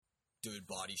doing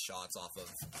body shots off of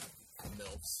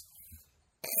MILFs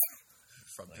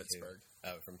from Like Pittsburgh. Who?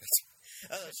 Oh, from Pittsburgh.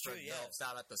 Oh, that's true, yeah. MILFs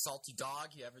out at the Salty Dog.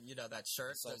 You know that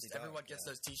shirt? Everyone gets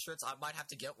those T-shirts. I might have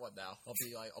to get one now.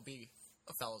 I'll be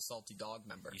a fellow Salty Dog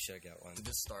member. You should get one. Did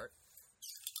this start?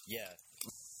 Yeah.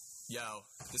 Yo,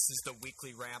 this is the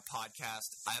Weekly Rant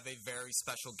Podcast. I have a very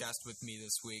special guest with me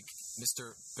this week,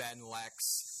 Mr. Ben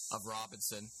Lex of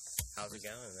Robinson. How's it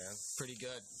going, man? Pretty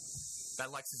good.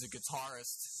 Ben Lex is a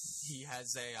guitarist. He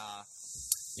has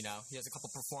he has a couple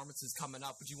performances coming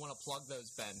up. Would you want to plug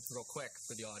those, Ben, real quick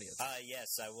for the audience?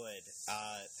 Yes, I would.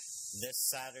 This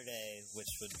Saturday, which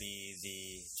would be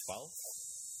the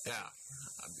 12th? Yeah.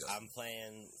 I'm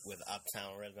playing with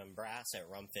Uptown Rhythm and Brass at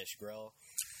Rumfish Grill.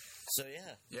 So,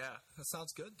 yeah. Yeah, that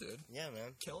sounds good, dude. Yeah,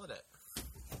 man. Killing it.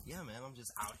 Yeah, man, I'm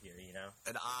just out here, you know?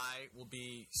 And I will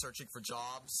be searching for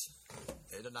jobs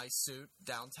in a nice suit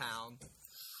downtown,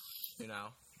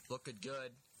 looking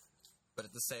good, but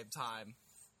at the same time,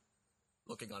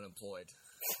 looking unemployed.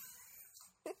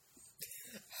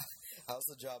 How's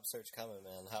the job search coming,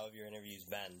 man? How have your interviews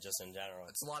been, just in general?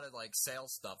 It's a lot of,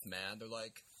 sales stuff, man. They're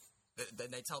like,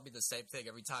 then they tell me the same thing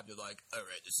every time. They're like, all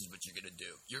right, this is what you're going to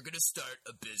do. You're going to start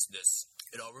a business.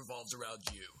 It all revolves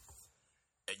around you.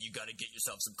 And you got to get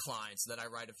yourself some clients. And then I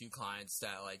write a few clients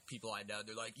that, people I know.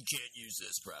 They're like, you can't use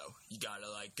this, bro. You got to,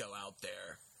 go out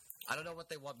there. I don't know what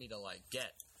they want me to,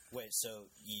 get. Wait, so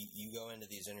you go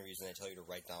into these interviews and they tell you to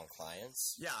write down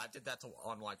clients? Yeah, I did that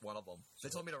on, one of them. They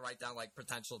told me to write down,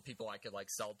 potential people I could,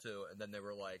 sell to. And then they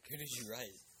were like... Who did you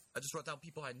write? I just wrote down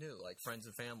people I knew, friends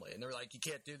and family. And they were like, you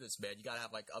can't do this, man. You got to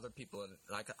have, other people. And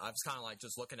I was kind of,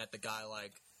 just looking at the guy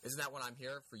isn't that what I'm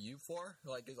here for you for?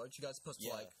 Aren't you guys supposed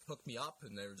to, hook me up?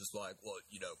 And they were just like, well,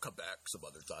 come back some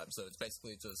other time. So it's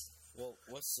basically just... Well,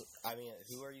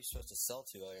 who are you supposed to sell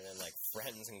to other than,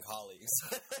 friends and colleagues?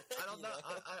 I don't know.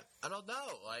 I don't know.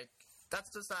 That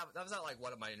was not,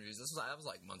 one of my interviews. That was,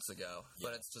 months ago. Yeah.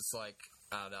 But it's just, I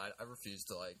don't know. I refuse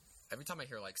to, every time I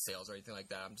hear, sales or anything like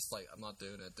that, I'm just I'm not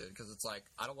doing it, dude. Because it's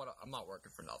I'm not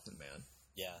working for nothing, man.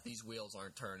 Yeah. These wheels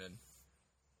aren't turning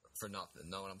for nothing.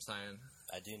 Know what I'm saying?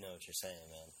 I do know what you're saying,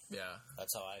 man. Yeah.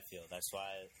 That's how I feel. That's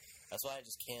why I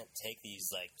just can't take these,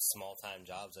 small time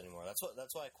jobs anymore. That's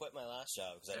why I quit my last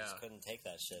job, because I just couldn't take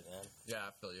that shit, man. Yeah,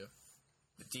 I feel you.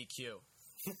 The DQ.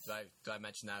 did I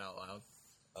mention that out loud?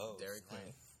 Oh, Dairy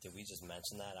Queen. Did we just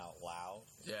mention that out loud?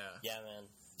 Yeah. Yeah, man.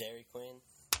 Dairy Queen,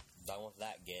 done with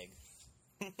that gig.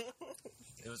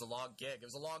 It was a long gig. It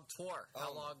was a long tour.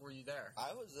 How long were you there?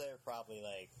 I was there probably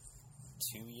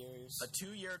 2 years. A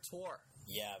 2-year tour?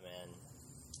 Yeah, man.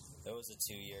 It was a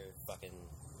 2-year fucking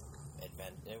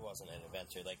adventure. It wasn't an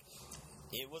adventure.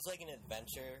 It was an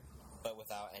adventure, but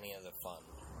without any of the fun.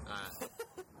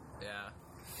 Yeah.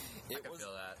 I can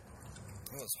feel that.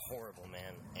 It was horrible,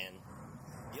 man. And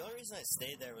the only reason I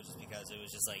stayed there was just because it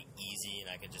was just, easy and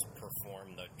I could just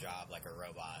perform the job like a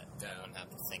robot. Yeah. I wouldn't have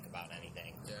to think about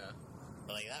anything. Yeah.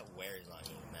 But, that wears on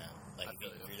you, man.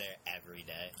 If you're there every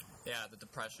day. Yeah, the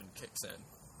depression kicks in.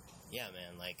 Yeah,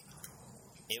 man.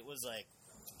 It was,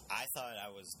 I thought I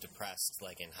was depressed,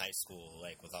 in high school,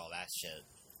 with all that shit.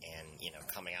 And,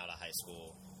 coming out of high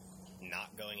school,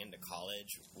 not going into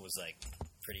college was,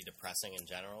 pretty depressing in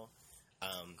general.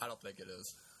 I don't think it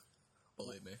is.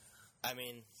 Believe me. I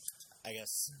mean, I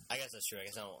guess that's true. I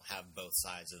guess I don't have both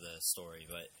sides of the story,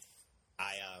 but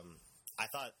I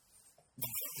thought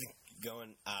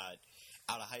going out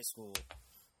of high school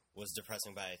was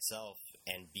depressing by itself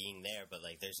and being there, but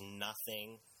there's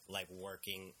nothing like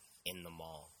working in the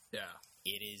mall. Yeah.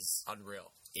 It is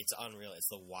unreal. It's unreal. It's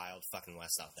the wild fucking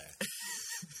West out there.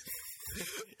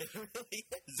 It really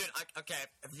is. Dude, okay,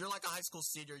 if you're a high school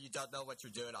senior, you don't know what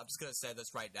you're doing, I'm just going to say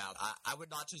this right now. I would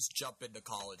not just jump into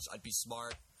college. I'd be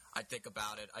smart. I'd think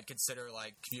about it. I'd consider,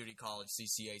 community college,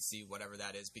 CCAC, whatever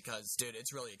that is, because, dude,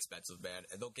 it's really expensive, man.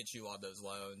 And they'll get you on those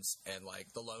loans, and,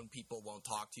 the loan people won't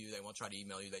talk to you. They won't try to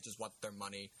email you. They just want their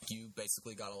money. You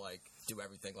basically got to, do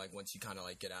everything, once you kind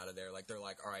of, get out of there. They're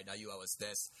like, all right, now you owe us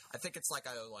this. I think it's, I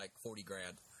owe, $40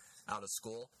 grand out of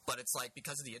school. But it's,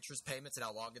 because of the interest payments and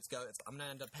how long it's go, I'm going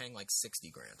to end up paying,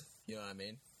 $60 grand. You know what I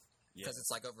mean? Because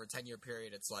it's over a 10-year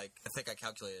period. It's I think I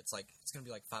calculated. It's it's gonna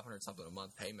be $500 something a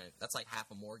month payment. That's half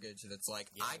a mortgage, and it's I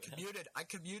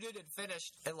commuted and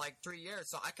finished in 3 years.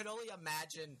 So I could only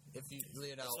imagine if you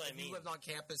lived on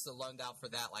campus and loaned out for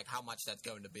that, how much that's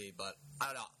going to be. But I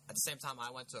don't know. At the same time,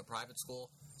 I went to a private school,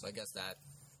 so I guess that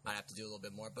might have to do a little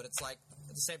bit more. But it's at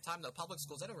the same time, though, public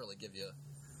schools, they don't really give you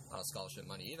scholarship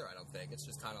money either, I don't think. It's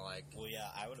just kind of Well, yeah,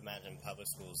 I would imagine public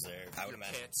schools there.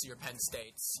 Your Penn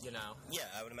States, Yeah,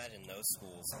 I would imagine those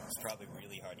schools, it's probably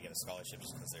really hard to get a scholarship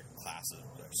just because their classes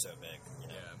are so big,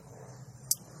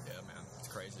 Yeah, man.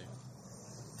 crazy.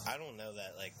 I don't know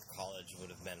that like college would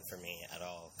have been for me at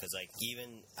all, because like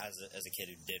even as a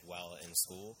kid who did well in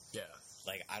school, Yeah.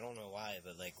 like I don't know why,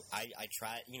 but like I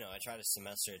tried a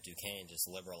semester at Duquesne, just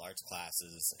liberal arts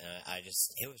classes, and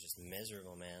it was just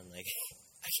miserable, man. Like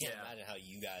I can't imagine how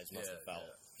you guys must have felt.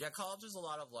 Yeah, college is a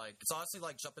lot of like, it's honestly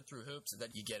like jumping through hoops, and then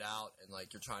you get out and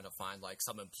like you're trying to find like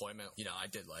some employment. You know, I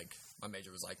did like, my major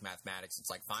was like mathematics. It's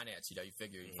like finance, you know, you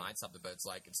figure you find something, but it's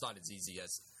like, it's not as easy as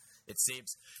it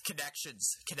seems.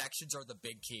 Connections are the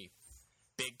big key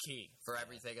for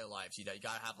everything in life. You know, you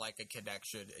gotta have like a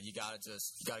connection, and you gotta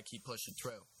keep pushing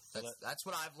through. That's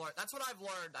what I've learned. That's what I've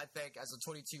learned, I think, as a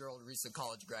 22-year-old recent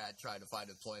college grad trying to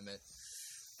find employment.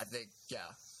 I think,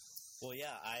 yeah. Well,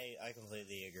 yeah, I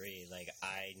completely agree. Like,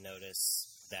 I notice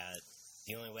that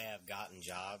the only way I've gotten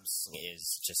jobs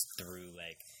is just through,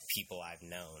 like, people I've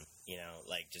known, you know,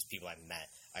 like, just people I've met.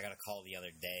 I got a call the other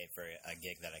day for a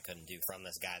gig that I couldn't do from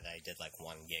this guy that I did, like,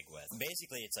 one gig with.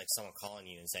 Basically, it's like someone calling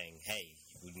you and saying, hey,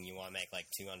 you want to make, like,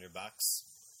 $200?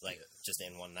 Like, just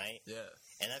in one night? Yeah.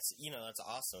 And that's, you know, that's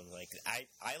awesome. Like, I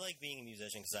like being a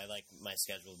musician because I like my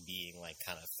schedule being, like,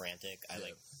 kind of frantic. I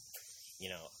like, you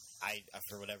know, I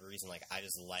for whatever reason, like, I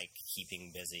just like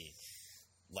keeping busy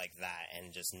like that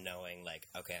and just knowing, like,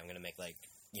 okay, I'm going to make, like,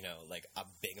 you know, like, a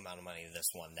big amount of money this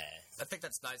one day. I think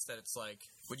that's nice that it's, like,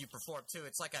 when you perform, too,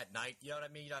 it's, like, at night, you know what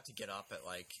I mean? You don't have to get up at,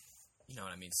 like, you know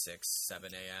what I mean, 6,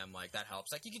 7 a.m., like, that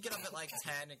helps. Like, you could get up at, like,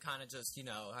 10 and kind of just, you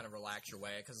know, kind of relax your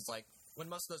way, because it's, like, when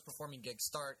most of those performing gigs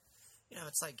start, you know,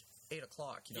 it's, like, 8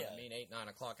 o'clock, you know what I mean? 8, 9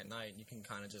 o'clock at night, and you can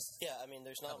kind of just I mean,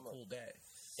 there's not have a cool day.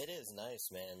 It is nice,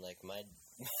 man. Like,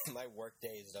 my work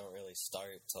days don't really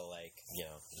start till, like, you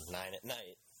know, 9 at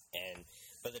night,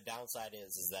 but the downside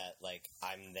is that, like,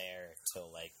 I'm there till,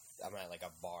 like, I'm at, like,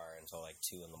 a bar until, like,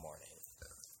 2 in the morning.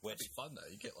 Which It'd be fun, though.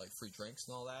 You get, like, free drinks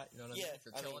and all that, you know what I mean? If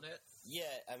you're killing it.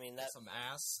 Yeah, I mean, Get some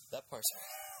ass. that part's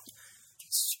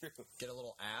it's true. Get a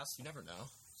little ass. You never know.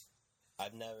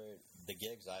 The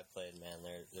gigs I've played, man,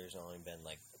 there's only been,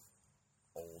 like,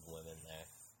 old women there.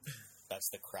 That's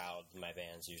the crowd my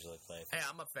bands usually play for. Hey,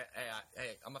 I'm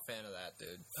a fan of that,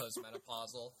 dude.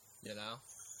 Postmenopausal, you know?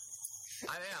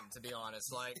 I am, to be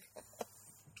honest. Like,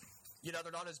 you know,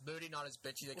 they're not as moody, not as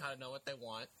bitchy. They kind of know what they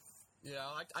want. You know,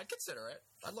 I'd consider it.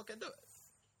 I'd look into it.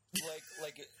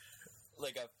 Like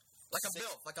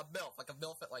a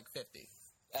MILF at like 50.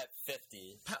 At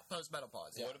 50.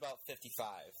 Postmenopause, yeah. What about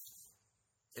 55?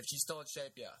 If she's still in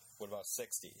shape, yeah. What about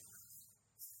 60?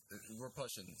 We're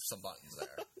pushing some buttons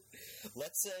there.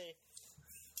 Let's say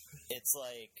it's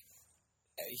like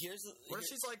What if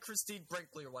she's like Christine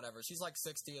Brinkley or whatever? She's like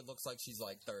 60 and looks like she's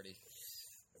like 30.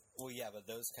 Well, yeah, but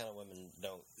those kind of women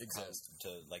don't exist to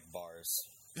like bars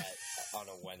on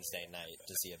a Wednesday night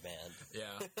to see a band.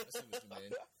 Yeah, I see what you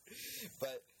mean.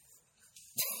 But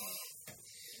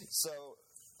so,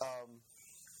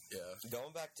 yeah.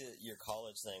 Going back to your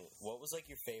college thing, what was like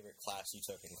your favorite class you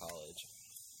took in college?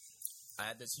 I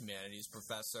had this humanities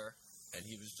professor, and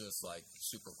he was just, like,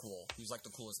 super cool. He was, like, the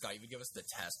coolest guy. He would give us the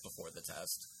test before the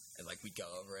test, and, like, we'd go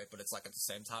over it. But it's, like, at the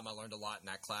same time, I learned a lot in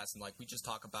that class, and, like, we just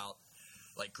talk about,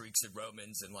 like, Greeks and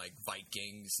Romans and, like,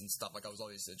 Vikings and stuff. Like, I was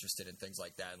always interested in things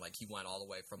like that, and, like, he went all the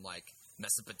way from, like,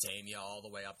 Mesopotamia all the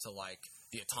way up to, like,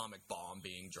 the atomic bomb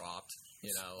being dropped,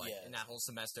 you know, like, in that whole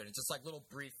semester. And it's just, like, little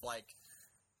brief, like,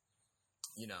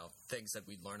 you know, things that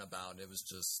we'd learn about, and it was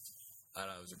just, I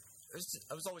don't know,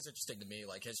 it was always interesting to me,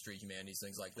 like history, humanities,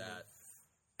 things like that.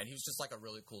 And he was just like a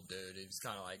really cool dude. He was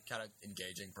kind of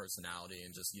engaging personality,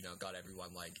 and just, you know, got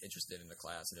everyone like interested in the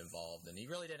class and involved. And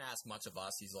he really didn't ask much of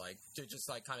us. He's like, dude,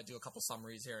 just like kind of do a couple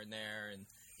summaries here and there. And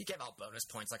he gave out bonus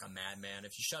points like a madman.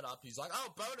 If you shut up, he's like, oh,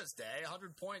 bonus day,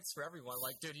 100 points for everyone.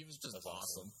 Like, dude, he was just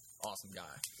awesome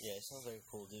guy. Yeah, he sounds like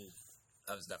a cool dude.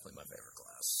 That was definitely my favorite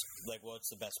class. Like, what's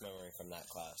the best memory from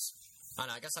that class? I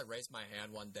don't know, I guess I raised my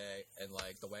hand one day, and,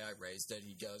 like, the way I raised it,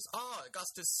 he goes, oh,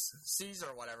 Augustus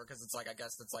Caesar or whatever, because it's like, I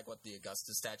guess that's, like, what the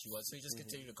Augustus statue was. So he just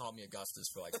continued to call me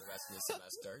Augustus for, like, the rest of the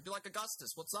semester. He'd be like,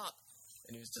 Augustus, what's up?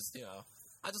 And he was just, you know,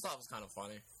 I just thought it was kind of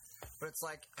funny. But it's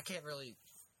like, I can't really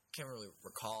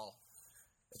recall.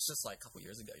 It's just, like, a couple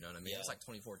years ago, you know what I mean? It was, like,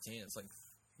 2014. It's like,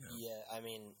 you know. Yeah, I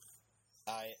mean,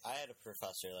 I had a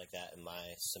professor like that in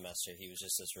my semester. He was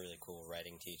just this really cool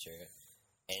writing teacher.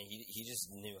 And he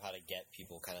just knew how to get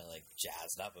people kind of like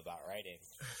jazzed up about writing.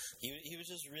 He was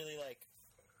just really like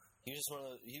he was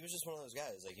just one of those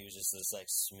guys. Like, he was just this like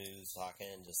smooth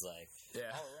talking, just like,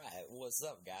 all right, what's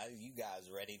up, guys? You guys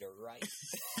ready to write?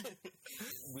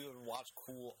 We would watch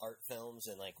cool art films,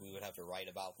 and like we would have to write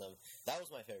about them. That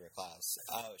was my favorite class.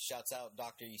 Shouts out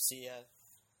Dr. Usia.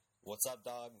 What's up,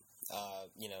 dog?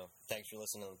 Thanks for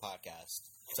listening to the podcast.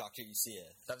 Dr. Ucia.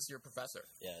 That was your professor.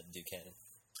 Yeah, Duquesne.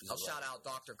 I'll shout out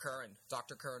Dr.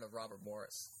 Curran of Robert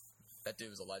Morris. That dude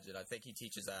was a legend. I think he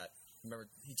teaches at,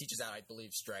 I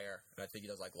believe, Strayer, and I think he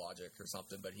does, like, logic or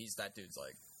something, but that dude's,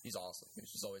 like, he's awesome.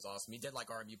 He's just always awesome. He did, like,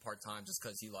 RMU part-time just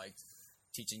because he liked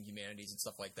teaching humanities and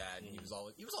stuff like that, and he was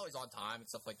always on time and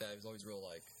stuff like that. He was always real,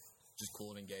 like, just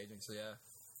cool and engaging, so yeah.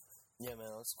 Yeah,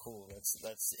 man, that's cool.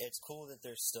 It's cool that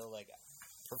there's still, like,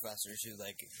 professors who,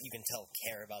 like, you can tell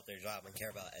care about their job and care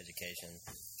about education.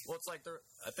 Well, it's like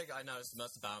I think I noticed the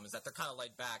most about them is that they're kind of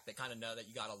laid back. They kind of know that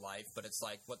you got a life, but it's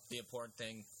like what the important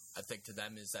thing I think to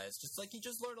them is that it's just like you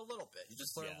just learn a little bit. You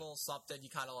just learn a little something. You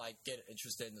kind of like get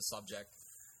interested in the subject.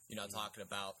 Talking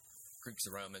about Greeks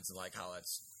and Romans and like how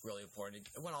that's really important.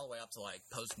 It went all the way up to like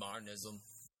postmodernism.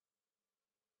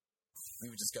 We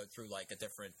would just go through like a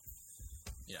different,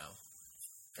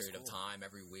 period of time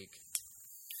every week,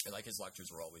 and like his lectures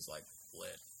were always like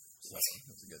lit. So it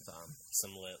was a good time.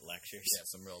 Some lit lectures. Yeah,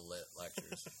 some real lit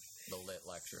lectures. The lit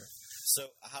lecture. So,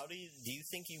 do you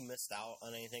think you missed out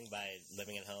on anything by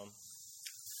living at home?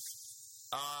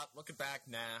 Looking back,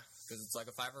 nah. Because it's like,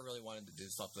 if I ever really wanted to do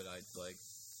something, I'd like,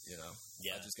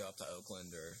 I'd just go up to Oakland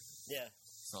or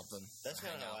something. That's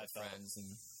kind of how I felt. Friends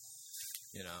and,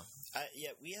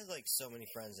 we had like so many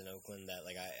friends in Oakland that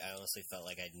like I honestly felt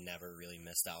like I'd never really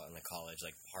missed out on the college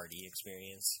like party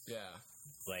experience. Yeah.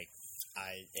 Like,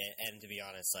 and to be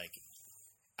honest, like,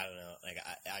 I don't know, like,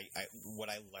 I what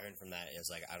I learned from that is,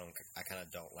 like, I kind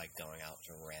of don't like going out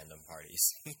to random parties,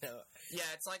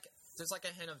 Yeah, it's like, there's, like,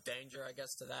 a hint of danger, I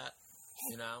guess, to that,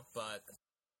 but,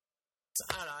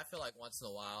 I don't know, I feel like once in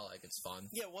a while, like, it's fun.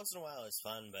 Yeah, once in a while it's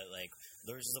fun, but, like,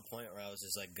 there was just a point where I was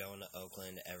just, like, going to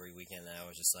Oakland every weekend, and I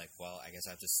was just like, well, I guess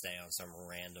I have to stay on some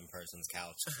random person's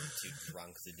couch because I'm too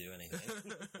drunk to do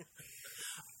anything.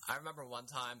 I remember one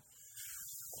time,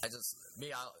 I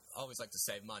always like to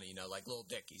save money, like Lil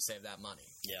Dicky, save that money.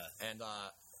 Yeah. And, I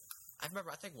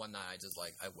think one night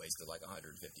I wasted like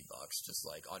 $150 just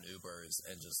like on Ubers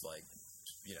and just like,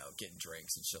 getting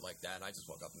drinks and shit like that. And I just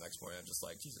woke up the next morning and I'm just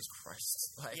like, Jesus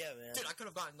Christ. Like, yeah, man. Dude, I could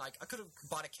have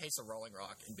bought a case of Rolling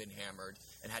Rock and been hammered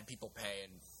and had people pay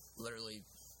and literally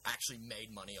actually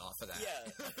made money off of that. Yeah.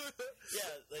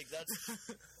 Yeah, like, that's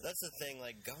the thing,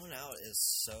 like, going out is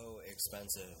so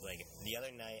expensive. Like, the other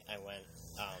night I went,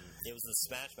 it was the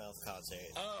Smash Mouth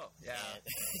concert. Oh, yeah.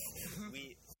 And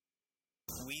we,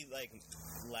 like,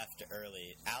 left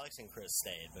early. Alex and Chris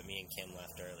stayed, but me and Kim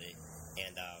left early.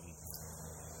 And,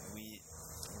 we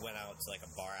went out to, like, a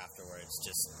bar afterwards,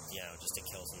 just to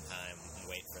kill some time and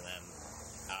wait for them.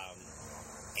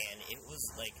 And it was,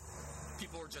 like...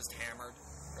 People were just hammered.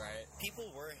 Right.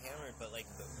 People were hammered, but, like,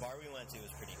 the bar we went to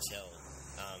was pretty chill.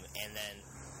 And then,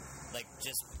 like,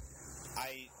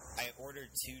 I ordered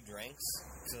 2 drinks,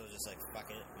 so I was just like, fuck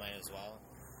it, might as well.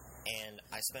 And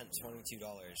I spent $22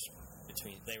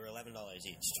 they were $11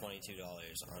 each, $22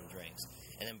 on drinks.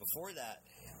 And then before that,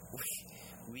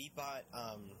 we bought,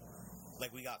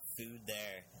 we got food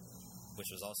there, which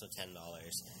was also $10.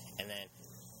 And then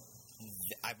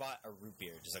I bought a root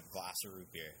beer, just a glass of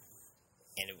root beer.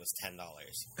 And it was $10.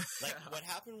 Like, what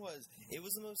happened was, it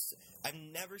was the most... I've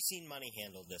never seen money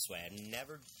handled this way. I've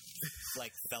never,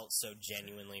 like, felt so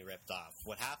genuinely ripped off.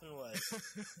 What happened was,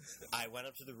 I went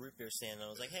up to the root beer stand, and I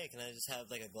was like, hey, can I just have,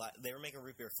 like, a glass... They were making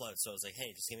root beer floats, so I was like,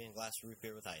 hey, just give me a glass of root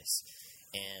beer with ice.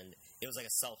 And it was, like,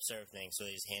 a self-serve thing, so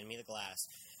they just handed me the glass.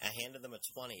 I handed them a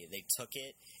 20. They took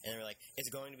it, and they were like, it's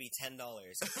going to be $10.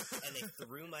 And they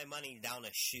threw my money down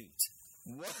a chute.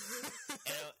 What?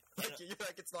 You're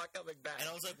like, it's not coming back. And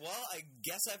I was like, well, I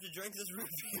guess I have to drink this root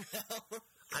beer now.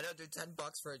 I know, dude, $10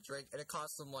 for a drink, and it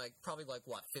costs them, like, probably, like,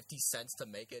 what, 50 cents to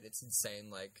make it? It's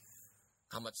insane, like,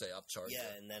 how much they upcharge.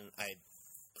 Yeah, and then I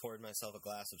poured myself a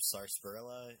glass of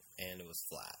sarsaparilla, and it was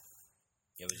flat.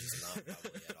 It was just not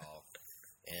bubbly at all.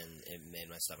 And it made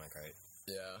my stomach hurt.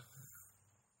 Yeah.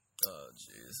 Oh,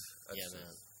 jeez. Yeah,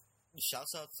 man.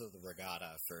 Shouts out to the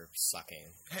Regatta for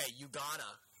sucking. Hey, you gotta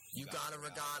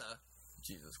regatta.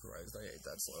 Jesus Christ, I hate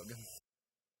that slogan.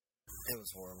 It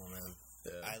was horrible, man.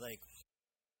 Yeah.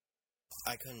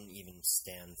 I couldn't even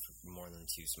stand for more than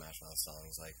 2 Smash Mouth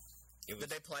songs. Like, it was...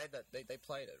 Did they play that? They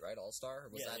played it, right? All Star? Or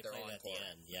was that their encore? At the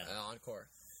end, yeah. Encore.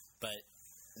 But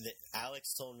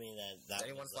Alex told me that Did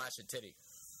anyone flash a titty?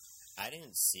 I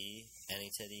didn't see any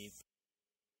titty.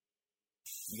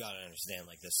 You gotta understand,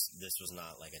 like, this was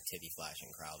not, like, a titty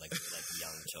flashing crowd. Like, they were, like,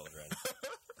 young children.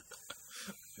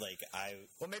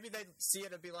 Well, maybe they'd see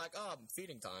it and be like, oh,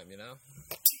 feeding time,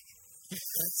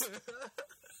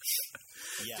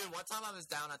 Yeah. Dude, one time I was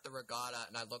down at the regatta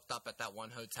and I looked up at that one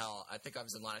hotel. I think I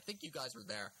was in line. I think you guys were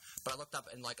there. But I looked up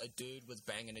and, like, a dude was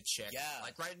banging a chick. Yeah.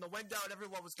 Like, right in the window, and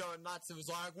everyone was going nuts. It was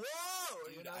like, whoa!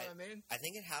 Dude, you know what I mean? I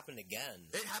think it happened again.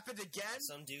 It happened again?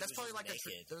 Some dude That's was probably just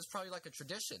like naked. There was probably like a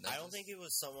tradition. I don't think it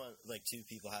was someone, like, two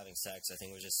people having sex. I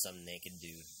think it was just some naked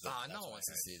dude. No one wants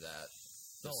to see that.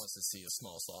 No one wants to see a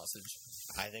small sausage.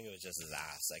 I think it was just his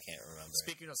ass. I can't remember.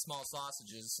 Speaking of small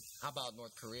sausages, how about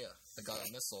North Korea? They got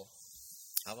a missile.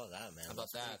 How about that, man? How about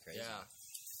That's that? pretty crazy.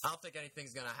 Yeah. I don't think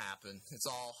anything's going to happen. It's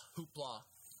all hoopla.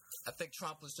 I think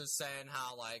Trump was just saying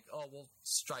how, like, oh, we'll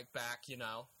strike back, you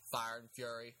know, fire and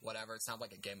fury, whatever. It sounded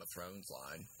like a Game of Thrones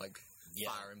line, like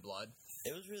fire and blood.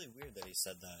 It was really weird that he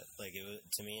said that. Like, it was,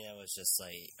 to me, that was just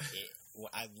like,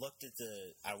 I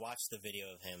watched the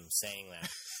video of him saying that,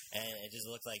 and it just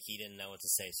looked like he didn't know what to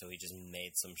say, so he just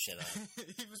made some shit up.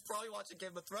 He was probably watching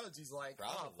Game of Thrones. He's like,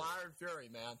 Probably. oh, fire and fury,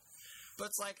 man.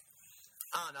 But it's like,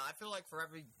 I don't know. I feel like for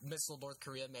every missile North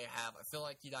Korea may have, I feel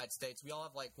like the United States, we all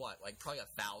have like what? Like probably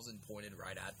 1,000 pointed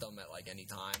right at them at like any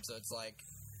time. So it's like,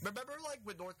 remember like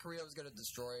when North Korea was going to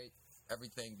destroy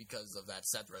everything because of that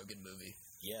Seth Rogen movie?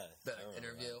 Yeah. The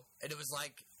interview. And it was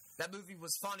like, that movie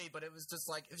was funny, but it was just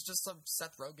like, it was just some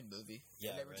Seth Rogen movie.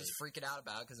 Yeah, and they were just freaking out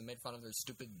about it because it made fun of their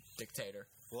stupid dictator.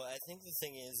 Well, I think the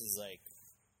thing is like,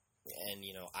 and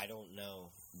you know, I don't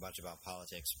know much about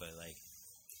politics, but like,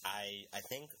 I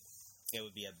think it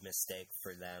would be a mistake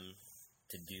for them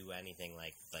to do anything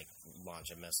like launch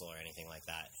a missile or anything like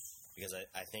that, because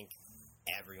I think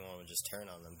everyone would just turn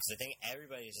on them, because I think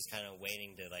everybody is just kind of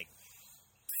waiting to like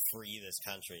free this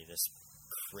country, this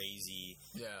crazy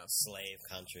slave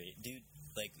country, dude.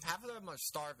 Like half of them are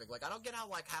starving. Like I don't get how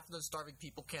like half of those starving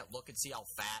people can't look and see how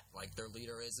fat like their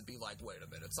leader is and be like, wait a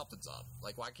minute, something's up.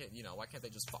 Like why can't they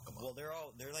just fuck them up? Well,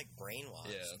 they're like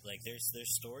brainwashed. Yeah. Like there's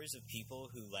stories of people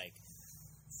who like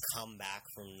come back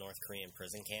from North Korean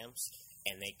prison camps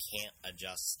and they can't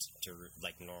adjust to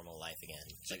like normal life again.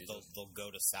 Like they'll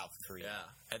go to South Korea,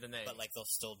 and then but like they'll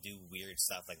still do weird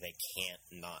stuff. Like they can't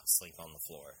not sleep on the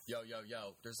floor. Yo,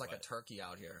 there's like a turkey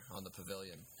out here on the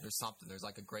pavilion. There's something. There's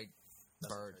like a great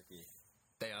bird.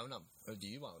 They own them. Or do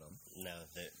you own them? No,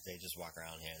 they just walk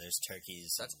around here. There's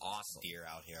turkeys. That's awesome. Deer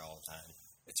out here all the time.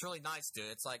 It's really nice, dude.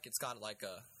 It's like it's got a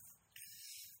vibe.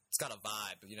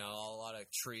 You know, a lot of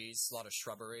trees, a lot of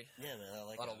shrubbery. Yeah, man. I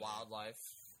like a lot of wildlife.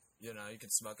 You know, you can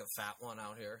smoke a fat one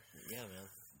out here. Yeah, man.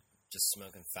 Just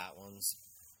smoking fat ones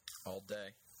all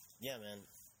day. Yeah, man.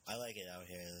 I like it out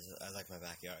here. I like my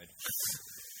backyard.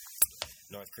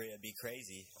 North Korea be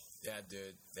crazy. Yeah,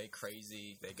 dude. They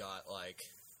crazy. They got like.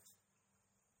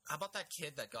 How about that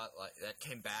kid that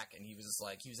came back and he was just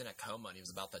like he was in a coma and he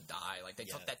was about to die? Like they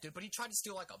took that dude, but he tried to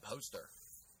steal like a poster.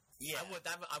 Yeah, I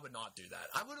would not do that.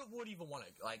 I would even want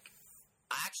to like.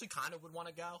 I actually kind of would want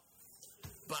to go.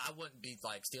 But I wouldn't be,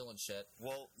 like, stealing shit.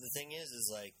 Well, the thing is,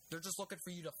 like... They're just looking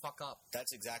for you to fuck up.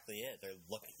 That's exactly it. They're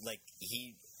looking... Like,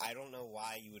 I don't know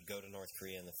why you would go to North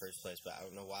Korea in the first place, but I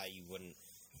don't know why you wouldn't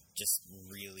just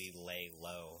really lay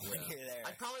low when you're there.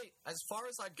 I'd probably... As far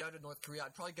as I'd go to North Korea,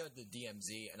 I'd probably go to the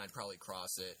DMZ, and I'd probably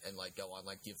cross it and, like, go on,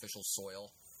 like, the official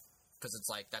soil. Because it's,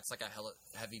 like, that's, like, a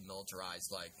heavy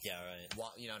militarized, like... Yeah, right.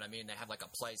 You know what I mean? They have, like, a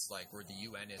place, like, where the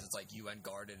UN is. It's, like, UN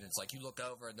guarded. And it's, like, you look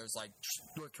over, and there's, like,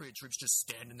 North Korean troops just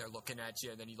standing there looking at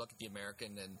you. And then you look at the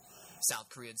American and South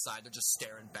Korean side. They're just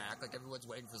staring back. Like, everyone's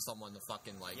waiting for someone to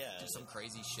fucking, like, do some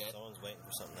crazy shit. Someone's waiting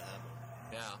for something to happen.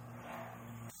 Yeah.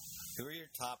 Who are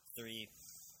your top 3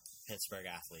 Pittsburgh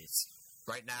athletes?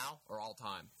 Right now or all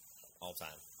time? All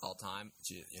time. All time?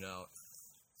 You know...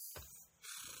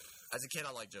 As a kid,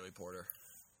 I liked Joey Porter.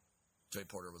 Joey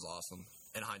Porter was awesome.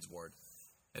 And Hines Ward.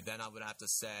 And then I would have to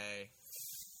say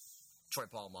Troy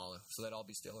Polamalu. So they'd all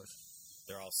be Steelers.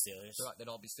 They're all Steelers? They'd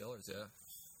all be Steelers, yeah.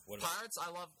 What Pirates, I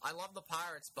love the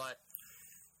Pirates, but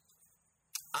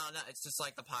I don't know. It's just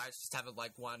like the Pirates just haven't,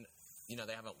 like, won. You know,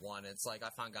 they haven't won. It's like I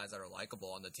find guys that are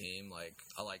likable on the team. Like,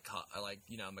 I like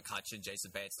you know, McCutcheon,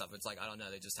 Jason Bates stuff. It's like, I don't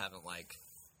know. They just haven't, like,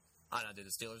 I don't know, dude.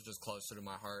 The Steelers are just closer to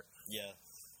my heart. Yeah.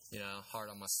 You know, heart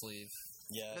on my sleeve.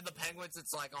 Yeah. And the Penguins,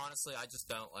 it's like, honestly, I just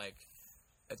don't, like,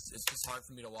 it's just hard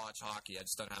for me to watch hockey. I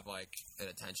just don't have, like, an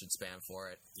attention span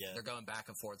for it. Yeah. They're going back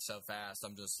and forth so fast,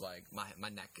 I'm just, like, my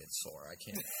neck gets sore. I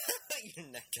can't. Your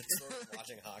neck gets sore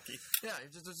watching hockey? Yeah,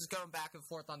 they're just going back and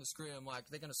forth on the screen. I'm like,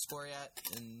 are they going to score yet?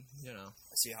 And, you know.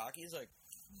 See, hockey is, like,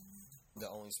 the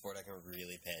only sport I can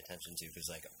really pay attention to, because,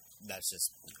 like, that's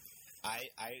just...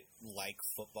 I like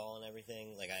football and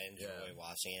everything. Like, I enjoy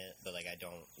watching it, but, like, I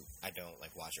don't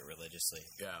like, watch it religiously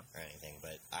or anything.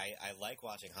 But I like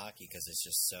watching hockey because it's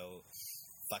just so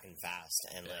fucking fast.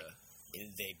 And, like,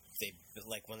 they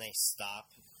like, when they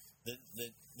stop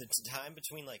the time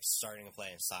between like starting a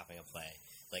play and stopping a play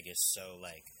like is so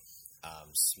like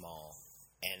small,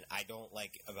 and I don't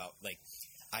like about like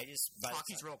I just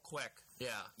hockey's real quick.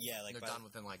 Yeah, like they're done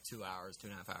within like 2 hours,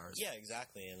 2.5 hours. Yeah,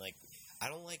 exactly, and like I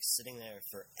don't like sitting there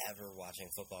forever watching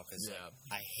football because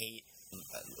I hate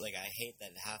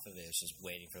that half of it is just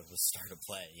waiting for them to start a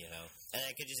play, you know, and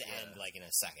it could just end like in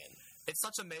a second. It's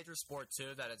such a major sport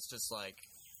too that it's just like,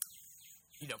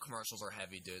 you know, commercials are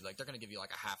heavy, dude. Like they're gonna give you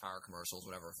like a half-hour commercials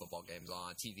whenever a football game's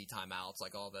on, TV timeouts,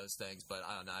 like all those things. But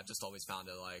I don't know. I've just always found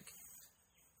it like,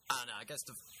 I don't know. I guess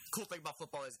the cool thing about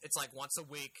football is it's like once a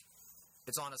week.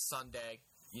 It's on a Sunday.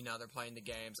 You know, they're playing the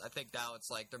games. I think now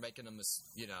it's like they're making them,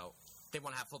 you know, they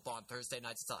want to have football on Thursday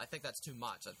nights. I think that's too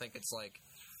much. I think it's like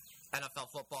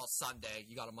NFL football Sunday,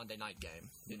 you got a Monday night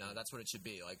game. You know, that's what it should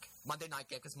be. Like Monday night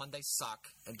game because Mondays suck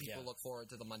and people look forward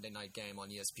to the Monday night game on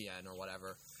ESPN or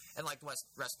whatever. And like the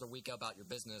rest of the week about your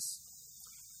business.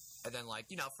 And then like,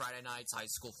 you know, Friday nights, high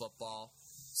school football.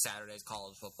 Saturdays,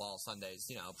 college football. Sundays,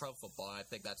 you know, pro football. I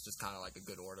think that's just kind of like a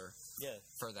good order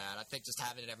for that. I think just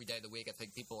having it every day of the week, I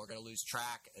think people are going to lose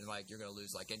track and, like, you're going to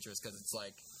lose, like, interest because it's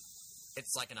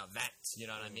like an event. You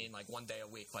know what I mean? Like, one day a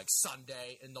week. Like,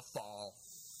 Sunday in the fall.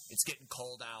 It's getting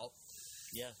cold out.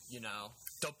 Yeah. You know,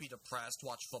 don't be depressed.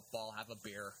 Watch football. Have a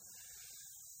beer.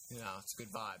 You know, it's a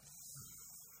good vibe.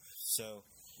 So,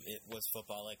 was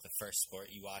football, like, the first sport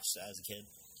you watched as a kid?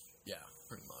 Yeah,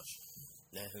 pretty much.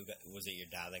 Now, was it your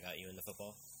dad that got you into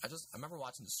football? I remember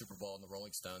watching the Super Bowl and the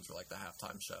Rolling Stones were like the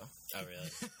halftime show. Oh,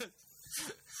 really?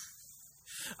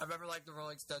 I remember like the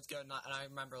Rolling Stones going, and I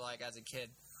remember like as a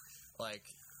kid, like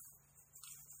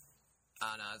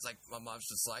I don't know, it's like my mom's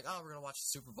just like, oh, we're gonna watch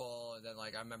the Super Bowl, and then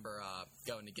like I remember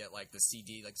going to get like the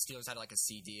CD, like the Steelers had like a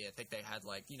CD. I think they had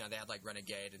like, you know, they had like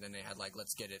Renegade, and then they had like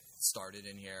Let's Get It Started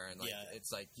in here, and like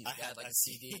it's like they had like a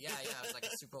CD. Yeah, it was like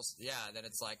a Super Bowl. Yeah, and then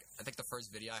it's like I think the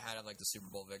first video I had of like the Super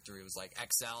Bowl victory was like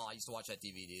XL. I used to watch that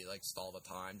DVD like just all the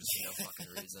time, just for no fucking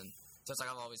reason. So it's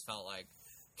like I've always felt like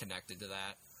connected to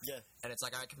that. Yeah. And it's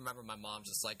like I can remember my mom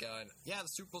just like going, yeah, the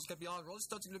Super Bowl's gonna be on, Rolling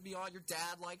Stones gonna be on, your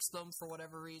dad likes them for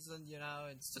whatever reason, you know,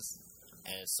 it's just.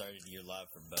 And it started your love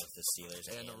for both the Steelers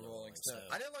and the Rolling Stones.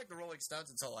 I didn't like the Rolling Stones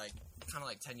until like kind of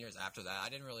like 10 years after that. I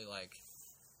didn't really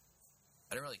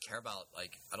care about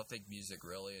like, I don't think music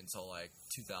really until like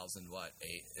 2008.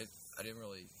 I didn't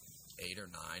really 8 or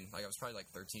 9. Like I was probably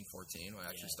like 13, 14 when I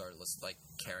actually started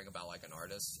caring about like an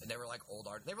artist. And they were like old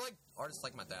art. They were like artists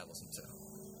like my dad listened to.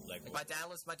 Like my dad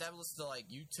listened to like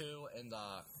U2 and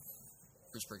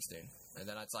Bruce Springsteen, and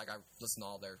then it's like I listened to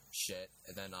all their shit,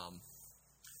 and then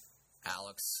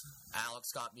Alex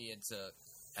got me into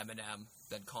Eminem,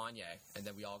 then Kanye, and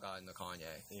then we all got into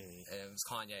Kanye, and it was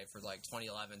Kanye for like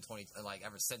 2011, like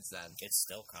ever since then. It's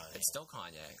still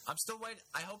Kanye. I'm still waiting.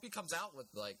 I hope he comes out with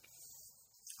like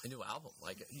a new album.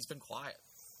 Like he's been quiet.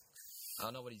 I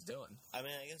don't know what he's doing. I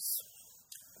mean, I guess.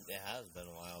 It has been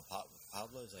a while.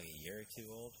 Pablo's like a year or two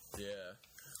old. Yeah.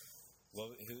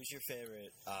 Well, who's your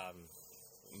favorite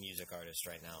music artist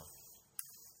right now?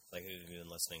 Like, who have you been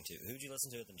listening to? Who'd you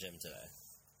listen to at the gym today?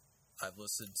 I've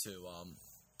listened to,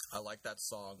 I like that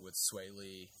song with Sway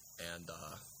Lee and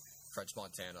French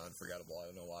Montana, Unforgettable. I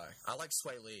don't know why. I like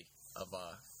Sway Lee of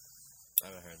I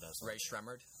haven't heard that song. Ray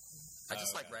Shremmerd. I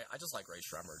just like Ray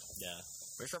Shremmerd. Yeah.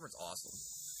 Ray Shremmerd's awesome.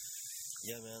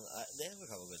 Yeah, man, they have a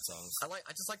couple good songs. I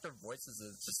just like their voices.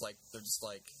 It's just like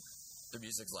their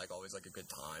music's like always like a good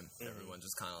time. Everyone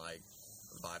just kind of like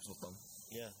vibes with them.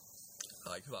 Yeah.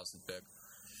 Like who else is big?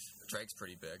 Drake's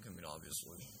pretty big. I mean,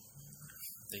 obviously.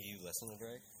 Do you listen to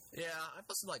Drake? Yeah, I've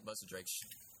listened to like most of Drake's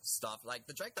stuff. Like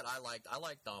the Drake that I liked I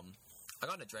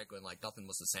got into Drake when like Nothing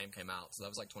Was the Same came out, so that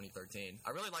was like 2013.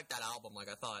 I really liked that album. Like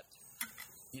I thought.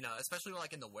 You know, especially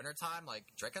like in the wintertime, like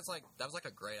Drake has like that was like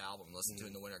a great album to listen to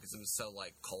in the winter because it was so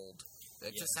like cold.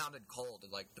 It just sounded cold,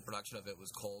 and like the production of it was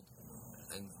cold,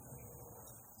 and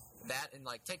that and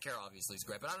like Take Care obviously is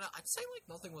great. But I don't know, I'd say like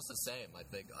Nothing Was the Same. I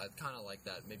think I'd kind of like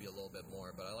that maybe a little bit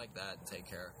more, but I like that and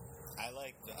Take Care. I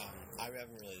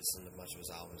haven't really listened to much of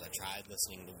his albums. I tried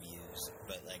listening to Views,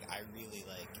 but like I really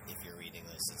like If You're Reading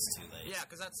This, It's Too Late. Yeah,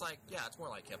 because that's like it's more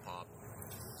like hip hop.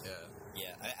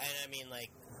 Yeah, I mean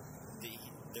like.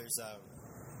 There's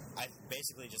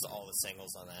basically just all the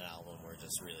singles on that album were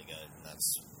just really good, and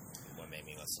that's what made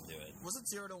me listen to it. Was it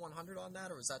 0 to 100 on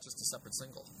that, or was that just a separate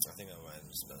single? I think that might have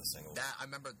just been a single. That I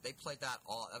remember they played that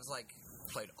all. That was like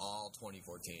played all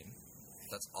 2014.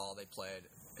 That's all they played.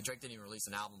 And Drake didn't even release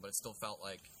an album, but it still felt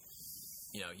like,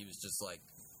 you know, he was just like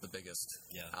the biggest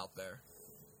out there.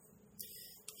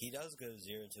 He does go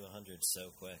 0 to 100 so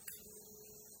quick.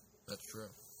 That's true.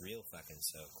 Real fucking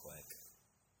so quick.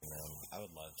 I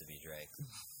would love to be Drake.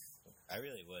 I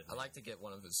really would. I'd like to get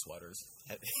one of his sweaters.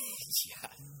 Yeah,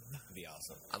 that would be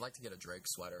awesome. I'd like to get a Drake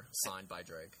sweater signed by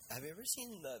Drake. Have you ever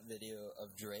seen the video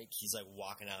of Drake? He's like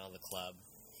walking out of the club,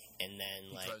 and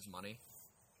then He throws money.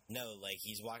 No, like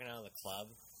he's walking out of the club,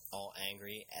 all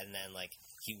angry, and then like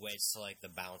he waits till like the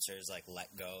bouncers like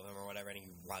let go of him or whatever, and he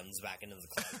runs back into the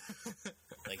club.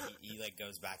 Like he like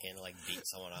goes back in and like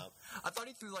beats someone up. I thought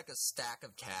he threw like a stack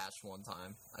of cash one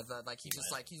time. I thought like he was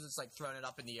just throwing it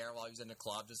up in the air while he was in the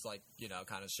club, just like, you know,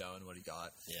 kind of showing what he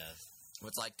got. Yeah.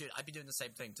 It's like, dude, I'd be doing the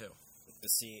same thing too.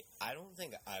 See, I don't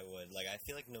think I would. Like, I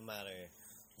feel like no matter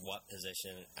what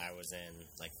position I was in,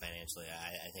 like financially,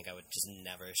 I think I would just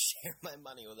never share my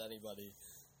money with anybody.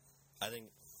 I think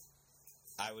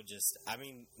I would just. I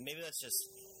mean, maybe that's just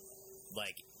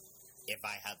like. If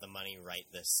I had the money right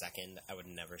this second, I would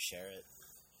never share it.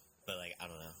 But, like, I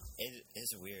don't know.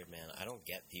 It's weird, man. I don't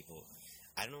get people.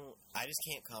 I just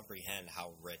can't comprehend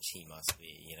how rich he must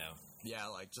be, you know? Yeah,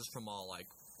 like, just from all, like,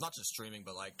 not just streaming,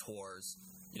 but, like, tours,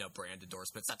 you know, brand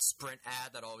endorsements. That Sprint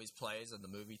ad that always plays in the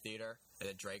movie theater. And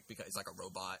then Drake, because he's like a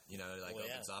robot, you know, like,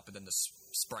 opens up. And then the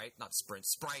Sprite, not Sprint,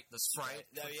 Sprite, the Sprite.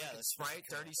 Oh, yeah. The Sprite,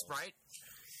 dirty Sprite.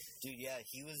 Dude, yeah,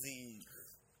 he was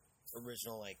the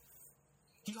original, like,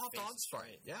 he hopped on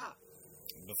Sprite, yeah.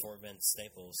 Before Vince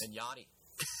Staples. And Yachty.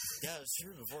 Yeah, it's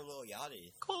true, before Lil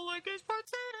Yachty. Cool like his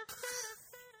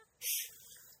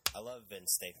I love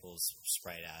Vince Staples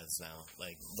Sprite ads now.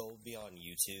 Like, they'll be on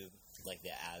YouTube, like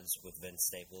the ads with Vince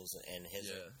Staples and his.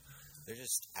 Yeah.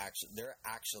 They're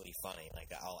actually funny.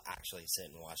 Like, I'll actually sit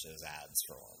and watch those ads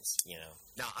for once, you know?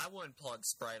 Now, I wouldn't plug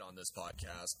Sprite on this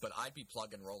podcast, but I'd be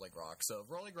plugging Rolling Rock. So if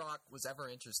Rolling Rock was ever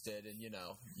interested in, you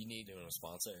know, you need... Doing a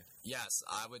sponsor? Yes,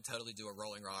 I would totally do a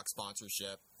Rolling Rock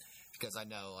sponsorship because I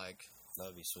know, like... That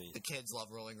would be sweet. The kids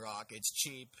love Rolling Rock. It's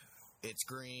cheap. It's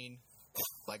green.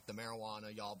 Like the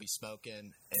marijuana y'all be smoking.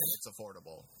 And it's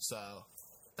affordable. So...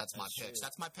 That's my pitch.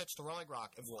 That's my pitch to Rolling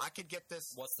Rock. If I could get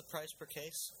this... What's the price per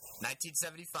case?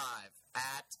 $19.75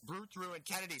 at Brew Through in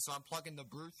Kennedy. So I'm plugging the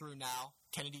Brew Through now.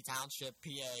 Kennedy Township,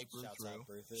 PA, Brew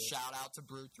Through. Shout out to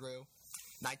Brew Through.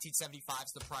 $19.75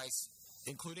 is the price,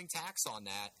 including tax on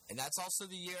that. And that's also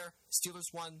the year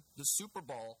Steelers won the Super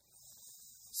Bowl.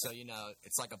 So, you know,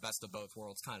 it's like a best of both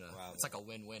worlds kind of. Wow, it's like a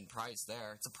win-win price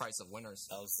there. It's a price of winners.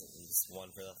 That was one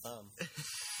for the thumb.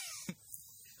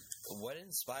 What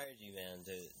inspired you, man,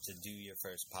 to do your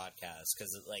first podcast?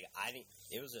 Because, like, I think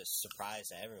it was a surprise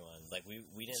to everyone. Like,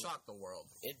 we didn't... Shocked the world.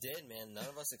 It did, man. None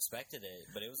of us expected it.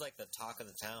 But it was, like, the talk of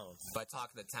the town. By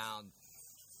talk of the town,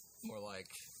 more like,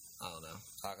 I don't know.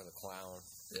 Talk of the clown.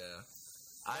 Yeah.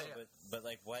 But,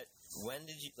 like, when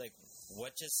did you, like,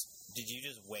 did you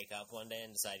just wake up one day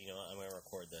and decide, you know what, I'm going to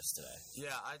record this today?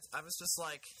 Yeah, I was just,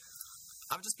 like...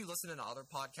 I would just be listening to other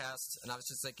podcasts, and I was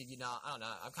just thinking, you know, I don't know,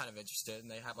 I'm kind of interested,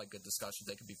 and they have, like, good discussions.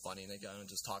 They could be funny, and they go and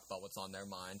just talk about what's on their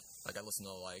mind. Like, I listen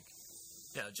to, like,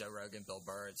 you know, Joe Rogan, Bill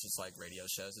Burr. It's just, like, radio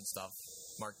shows and stuff.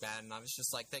 Mark Madden. I was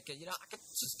just, like, thinking, you know, I could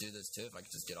just do this, too, if I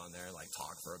could just get on there and, like,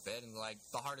 talk for a bit. And, like,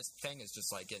 the hardest thing is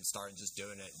just, like, getting started and just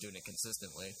doing it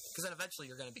consistently. Because then eventually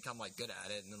you're going to become, like, good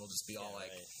at it, and it'll just be all,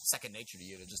 like, second nature to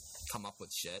you to just come up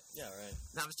with shit. Yeah, right.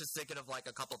 And I was just thinking of, like,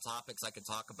 a couple topics I could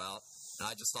talk about. And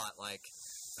I just thought, like...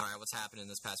 All right, what's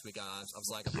happening this past week? I was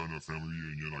like... I've done a family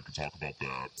reunion. I could talk about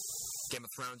that. Game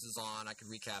of Thrones is on. I could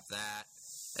recap that.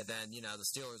 And then, you know, the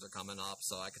Steelers are coming up,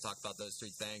 so I could talk about those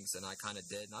three things, and I kind of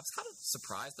did. And I was kind of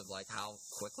surprised of, like, how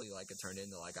quickly, like, it turned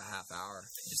into, like, a half hour.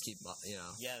 Just keep, you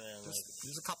know... Yeah, man.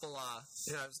 There's a couple,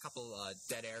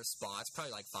 dead air spots.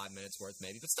 Probably, like, 5 minutes worth,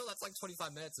 maybe. But still, that's, like,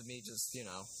 25 minutes of me just, you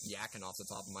know, yakking off the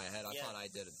top of my head. I thought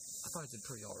I did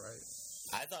pretty all right.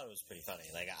 I thought it was pretty funny.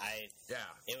 Like it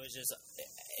was just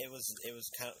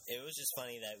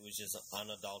funny that it was just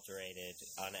unadulterated,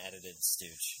 unedited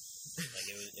stooge. Like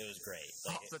it was great.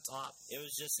 Like, off the top. It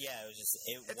was just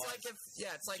it's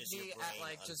like me at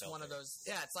like just one of those.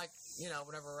 Yeah, it's like, you know,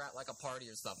 whenever we're at like a party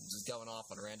or stuff, just going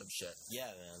off on random shit.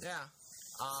 Yeah, man. Yeah.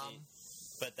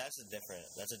 But that's a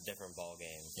different ball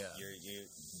game. Yeah.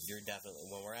 You're definitely,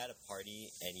 when we're at a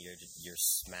party and you're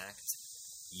smacked,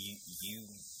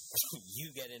 you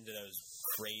get into those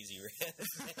crazy riffs,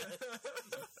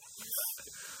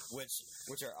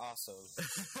 which are awesome.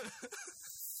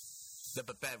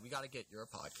 But Ben, we got to get your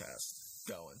podcast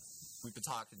going. We've been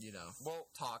talking, you know,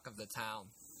 talk of the town.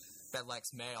 Ben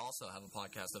Lex may also have a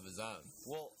podcast of his own.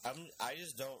 Well, I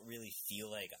just don't really feel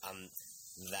like I'm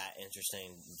that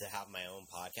interesting to have my own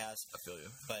podcast. I feel you.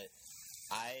 But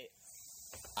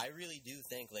I really do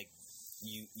think, like,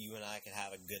 you and I could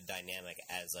have a good dynamic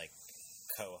as, like,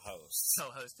 co-hosts.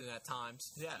 Co-hosting at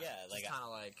times. Yeah. Yeah, like kind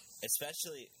of like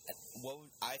especially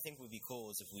I think would be cool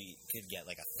is if we could get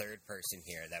like a third person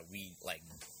here that we like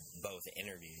both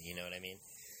interview. You know what I mean?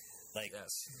 Like,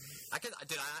 yes, I could.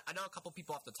 Dude, I know a couple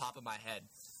people off the top of my head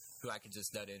who I could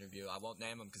just interview. I won't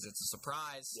name them because it's a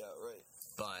surprise. Yeah, right.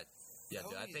 But yeah,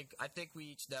 dude, I think we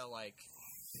each know like,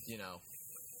 you know,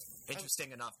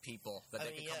 interesting enough people that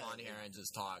they can come on here and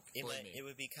just talk. It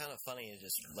would be kind of funny to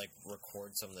just like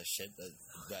record some of the shit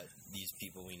that these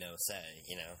people we know say.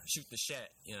 You know, shoot the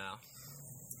shit. You know,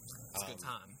 it's a good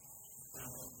time.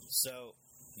 So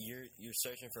you're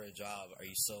searching for a job. Are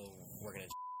you still working at?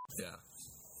 Yeah.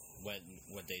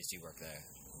 What days do you work there?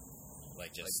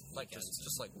 Like just like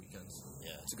weekends.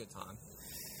 Yeah, it's a good time.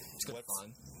 It's good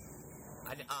fun.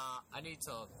 I need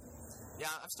to.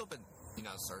 Yeah, I've still been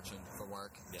searching for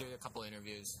work, doing a couple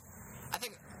interviews. I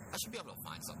think I should be able to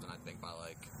find something. I think by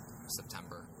like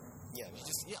September. Yeah,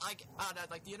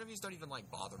 like the interviews don't even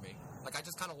like bother me. Like I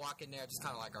just kind of walk in there, just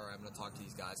kind of like, all right, I'm gonna talk to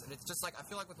these guys, and it's just like I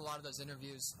feel like with a lot of those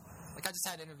interviews, like I just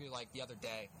had an interview like the other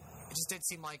day. It just did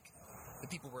seem like the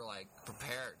people were like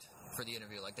prepared for the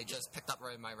interview. Like they just picked up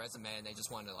my resume and they just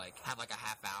wanted to like have like a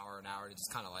half hour, an hour to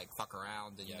just kind of like fuck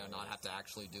around and not have to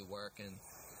actually do work. And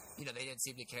they didn't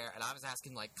seem to care. And I was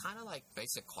asking like kind of like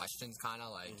basic questions, kind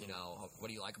of like what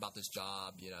do you like about this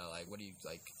job? Like what do you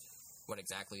like? What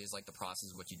exactly is like the process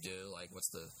of what you do? Like what's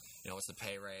the what's the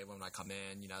pay rate when I come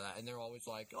in? That, and they're always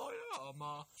like, oh yeah,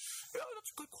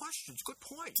 that's a good question. It's a good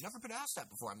point. Never been asked that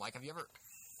before. I'm like, have you ever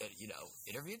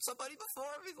interviewed somebody before?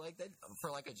 I mean, like,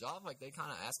 for like a job, like they kind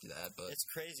of ask you that, but it's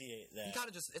crazy that you kind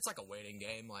of it's like a waiting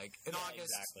game. Like in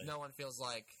August, no one feels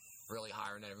like really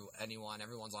hiring anyone.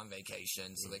 Everyone's on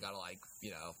vacation, so they gotta like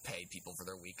pay people for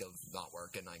their week of not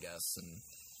working, I guess, and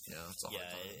it's a hard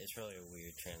time. It's really a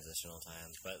weird transitional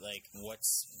time. But like,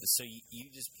 so you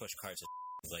just push carts?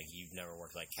 Like you've never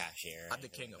worked like cashier? I'm the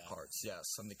king of carts. Yes,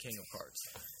 I'm the king of carts.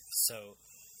 So.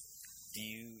 Do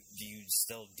you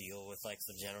still deal with like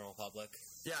the general public?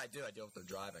 Yeah, I do. I deal with their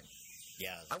driving.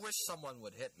 Yeah. I wish someone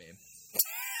would hit me.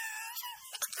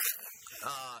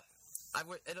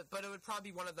 But it would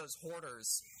probably be one of those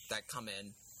hoarders that come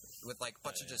in with like a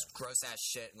bunch of just gross ass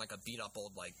shit and like a beat up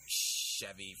old like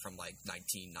Chevy from like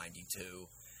 1992,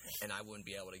 and I wouldn't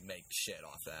be able to make shit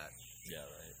off that. Yeah,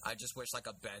 right. I just wish like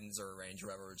a Benz or a Range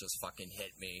Rover would just fucking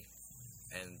hit me,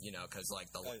 and because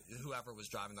like whoever was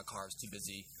driving the car is too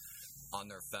busy on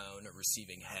their phone or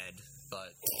receiving head,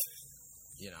 but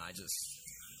I just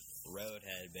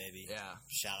Roadhead, baby. Yeah,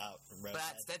 shout out Roadhead.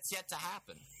 But that's yet to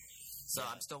happen. So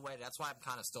I'm still waiting. That's why I'm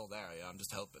kind of still there. I'm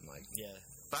just hoping, like,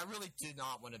 But I really do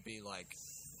not want to be like.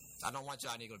 I don't want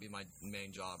Giant Eagle to be my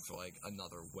main job for like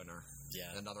another winter.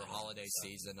 Yeah, another holiday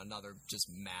season, another just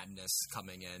madness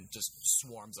coming in, just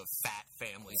swarms of fat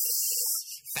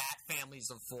families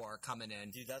of 4 coming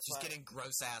in, dude. That's just getting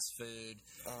gross ass food.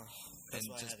 That's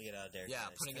why I had to get out of there. Yeah,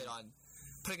 putting it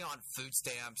on food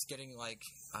stamps, getting like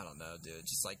I don't know, dude,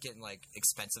 just like getting like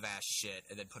expensive ass shit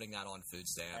and then putting that on food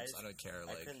stamps. I don't care.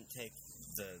 Like I couldn't take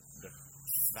the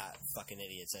fat fucking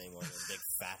idiots anymore. The big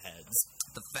fat heads.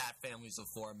 The fat families of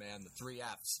 4, man. The 3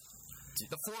 Fs.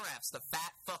 The 4 Fs. The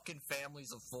fat fucking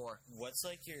families of 4. What's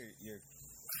like your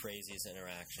craziest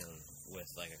interaction with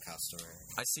like a customer?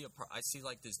 I see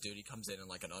like this dude. He comes in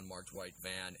like an unmarked white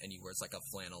van and he wears like a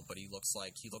flannel, but he looks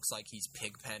like he's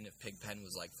Pigpen if Pigpen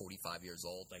was like 45 years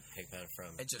old. Like Pigpen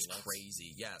from and just Peanuts?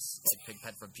 Crazy. Yes, like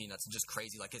Pigpen from Peanuts. And just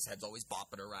crazy. Like his head's always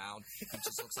bopping around. He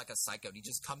just looks like a psycho. And he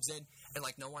just comes in and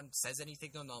like no one says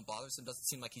anything to him. No one bothers him. Doesn't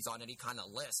seem like he's on any kind of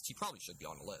list. He probably should be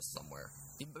on a list somewhere.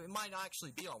 He might not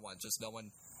actually be on one. Just no one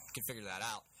can figure that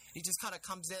out. He just kind of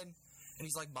comes in. And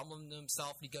he's like mumbling to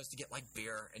himself, and he goes to get like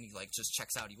beer, and he like just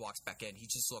checks out. He walks back in. He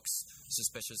just looks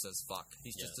suspicious as fuck.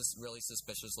 He's just this really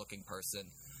suspicious looking person.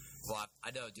 Well,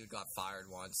 I know a dude got fired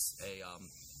once. I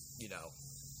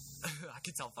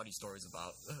can tell funny stories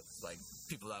about like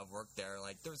people that have worked there.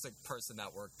 Like there was a person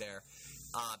that worked there.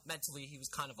 Mentally, he was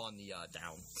kind of on the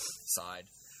down side,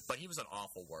 but he was an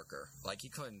awful worker. Like he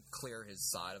couldn't clear his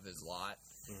side of his lot.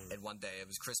 Mm-hmm. And one day it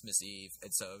was Christmas Eve,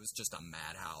 and so it was just a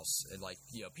madhouse. And like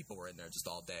people were in there just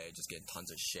all day, just getting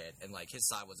tons of shit. And like his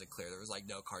side wasn't clear; there was like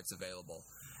no carts available.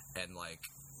 And like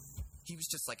he was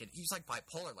just like he was like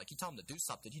bipolar. Like you tell him to do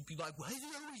something, he'd be like, "Why is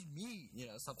it always me?"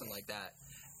 Something like that.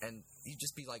 And he'd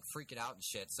just be like freaking out and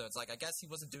shit. So it's like I guess he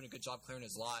wasn't doing a good job clearing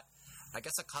his lot. I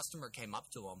guess a customer came up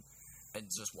to him and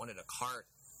just wanted a cart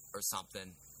or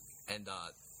something, and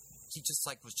he just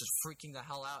like was just freaking the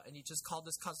hell out, and he just called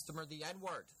this customer the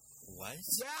N-word. What?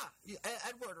 Yeah,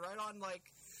 N-word right on like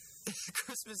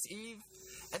Christmas Eve,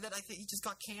 and then I think he just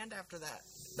got canned after that.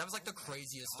 That was like the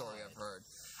craziest story I've heard.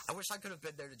 I wish I could have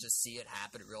been there to just see it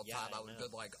happen in real time. I would have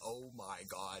been like, oh my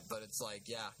god. But it's like,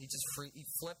 yeah, he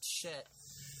flipped shit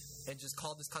and just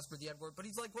called this customer the N-word, but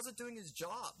he's like wasn't doing his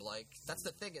job. Like, that's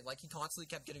the thing. Like, he constantly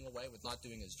kept getting away with not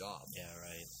doing his job. Yeah,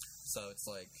 right. So it's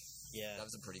like, yeah, that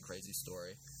was a pretty crazy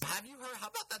story. Have you heard? How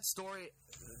about that story?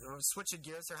 Switching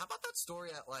gears here. How about that story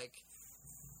at like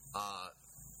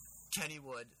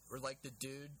Kennywood, where like the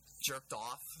dude jerked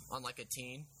off on like a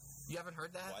teen? You haven't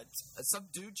heard that? What? Some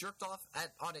dude jerked off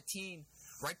on a teen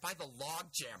right by the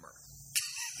log jammer.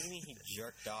 What do you mean he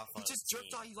jerked off on He just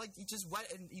jerked off. He just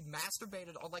went and he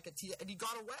masturbated on like a teen, and he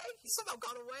got away. He somehow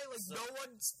got away. Like, no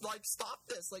one like stopped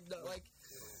this. Like, no, like.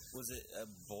 Was it a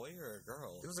boy or a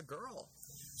girl? It was a girl.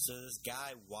 So this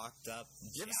guy walked up,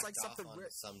 it was like something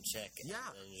weird. Some chick, yeah,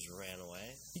 and just ran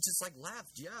away. He just like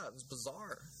left. Yeah, it was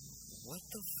bizarre. What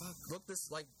the fuck? Look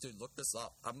this, like, dude, look this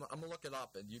up. I'm gonna look it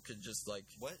up, and you could just like.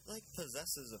 What like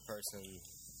possesses a person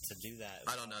to do that?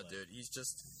 I don't know, dude. He's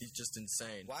just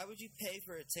insane. Why would you pay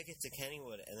for a ticket to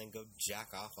Kennywood and then go jack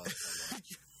off on someone?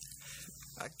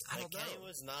 I don't know.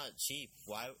 Kennywood's not cheap.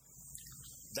 Why?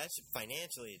 That's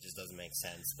financially, it just doesn't make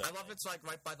sense. But I love it's like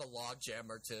right by the log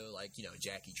jammer too, like, you know,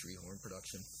 Jackie Treehorn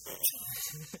production.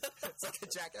 It's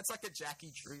like a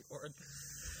Jackie Treehorn.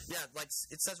 Yeah, like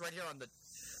it says right here on the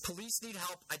police need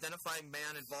help identifying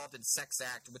man involved in sex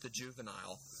act with a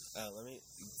juvenile. Let me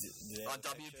on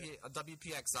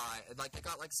WPXI, and like they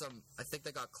got like some. I think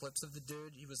they got clips of the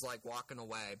dude. He was like walking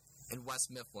away in West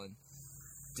Mifflin.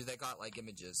 Dude, they got like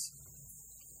images.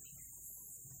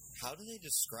 How do they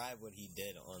describe what he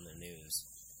did on the news?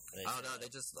 I don't know.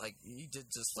 They just like he did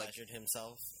just pleasured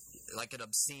himself, like an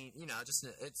obscene. You know, just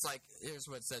it's like here's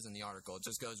what it says in the article. It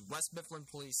just goes: West Mifflin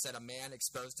police said a man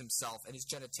exposed himself and his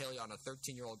genitalia on a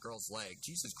 13-year-old girl's leg.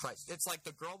 Jesus Christ! It's like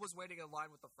the girl was waiting in line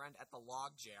with a friend at the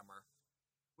log jammer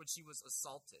when she was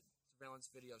assaulted. Surveillance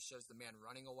video shows the man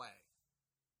running away.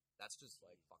 That's just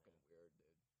like fucking weird,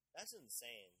 dude. That's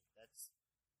insane. That's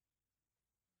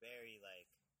very like.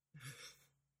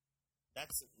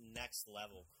 That's next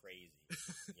level crazy,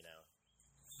 you know.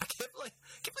 I can't believe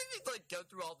you like go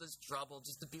through all this trouble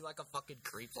just to be like a fucking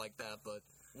creep like that. But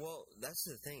well, that's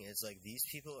the thing. It's like these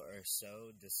people are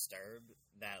so disturbed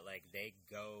that like they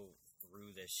go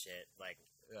through this shit like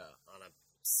on a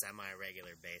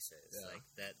semi-regular basis. Yeah. Like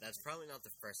that's probably not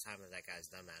the first time that guy's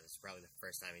done that. It's probably the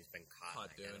first time he's been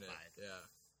caught and identified.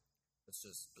 Yeah, it's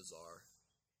just bizarre.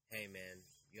 Hey man,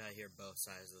 you gotta hear both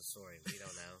sides of the story. We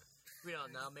don't know. We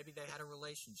don't know. Maybe they had a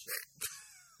relationship.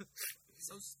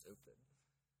 So stupid.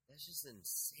 That's just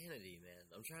insanity, man.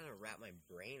 I'm trying to wrap my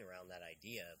brain around that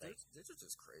idea. Like, these are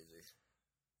just crazy.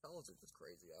 Fellas are just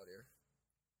crazy out here.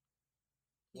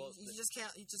 Well, you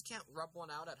just can't rub one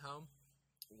out at home.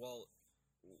 Well,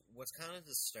 what's kind of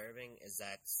disturbing is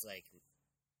that's like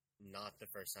not the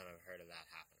first time I've heard of that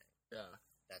happening. Yeah,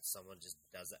 that someone just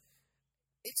does that.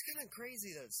 It's kind of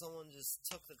crazy that someone just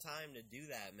took the time to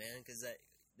do that, man. Because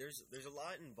there's a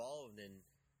lot involved in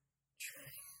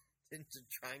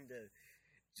trying to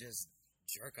just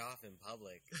jerk off in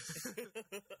public.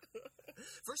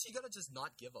 First, you gotta just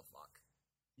not give a fuck.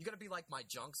 You gotta be like, my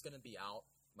junk's gonna be out.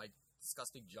 My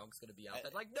disgusting junk's gonna be out.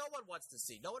 That like no one wants to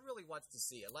see. No one really wants to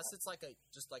see, unless it's like a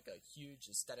huge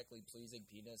aesthetically pleasing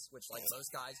penis, which like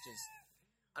most guys just.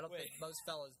 I don't think most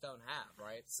fellas don't have,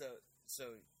 right? So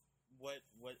what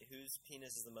whose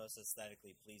penis is the most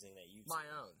aesthetically pleasing that you've My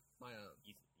seen? My own.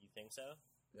 You think so?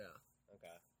 Yeah.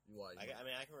 Okay. Why? I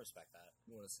mean, I can respect that.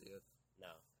 You want to see it?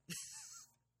 No.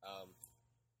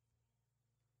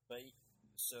 But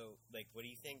so like, what do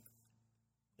you think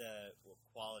the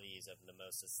qualities of the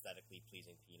most aesthetically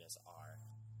pleasing penis are?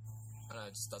 I don't know,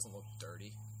 it just doesn't look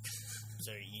dirty.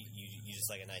 So you just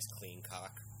like a nice clean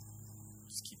cock?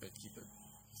 Just keep it.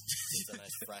 Just a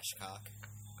nice fresh cock.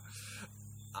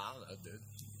 I don't know, dude.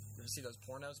 You ever see those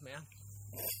pornos, man?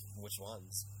 Which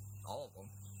ones? All of them.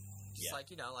 Just like,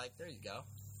 you know, like, there you go.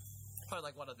 Probably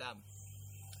like one of them.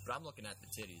 But I'm looking at the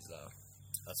titties, though.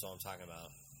 That's what I'm talking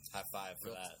about. High five for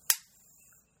that.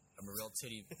 I'm a real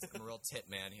tit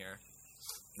man here.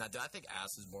 Now, dude, I think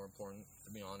ass is more important,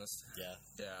 to be honest. Yeah.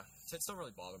 Yeah. Tits don't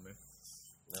really bother me.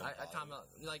 I kind of,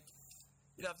 like,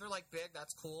 you know, if they're, like, big,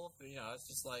 that's cool. But, you know, it's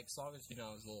just, like, as long as, you know,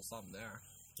 there's a little something there.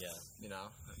 Yeah. You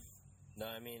know? No,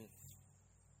 I mean,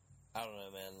 I don't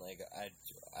know, man. Like,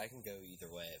 I can go either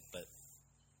way, but,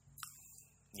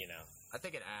 you know. I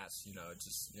think an ass, you know, it's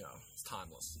just, you know, it's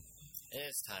timeless. It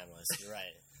is timeless. You're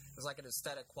right. There's, like, an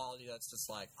aesthetic quality that's just,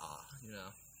 like, you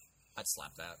know, I'd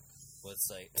slap that. Well, it's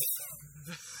like,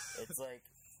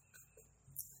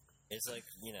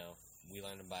 you know, we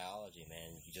learned in biology,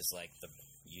 man. You just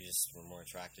were more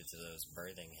attracted to those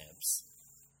birthing hips.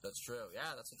 That's true.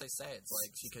 Yeah, that's what they say. It's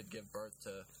like she could give birth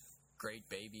to great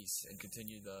babies and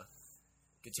continue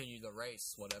the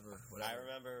race, whatever I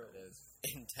remember it is.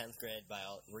 in 10th grade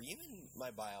were you in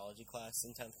my biology class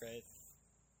in 10th grade?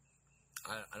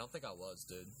 I don't think I was,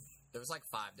 dude. There was like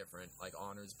 5 different like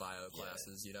honors bio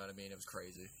classes. You know what I mean? It was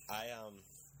crazy.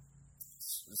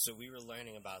 So we were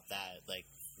learning about that, like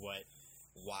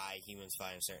why humans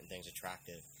find certain things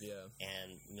attractive. Yeah.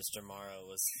 And Mr.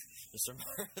 Morrow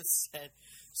said,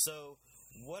 so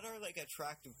what are like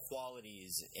attractive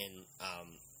qualities in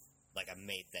like a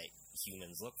mate that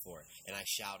humans look for? And I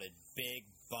shouted, big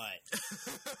butt.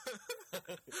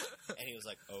 And he was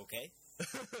like, okay.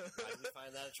 Why do we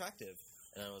find that attractive?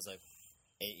 And I was like,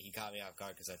 he caught me off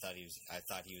guard because I thought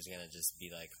he was gonna just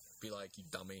be like, you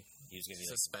dummy. He was gonna be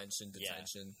suspension,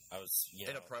 detention. Yeah, I was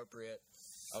inappropriate.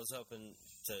 I was hoping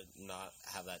to not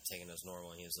have that taken as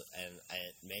normal, and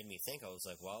it made me think. I was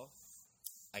like, well,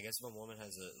 I guess if a woman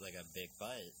has a big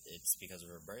butt, it's because of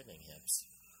her birthing hips.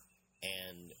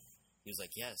 And he was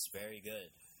like, yes, very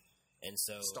good. And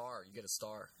so you get a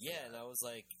star. Yeah, and I was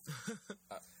like,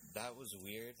 that was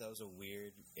weird. That was a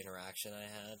weird interaction I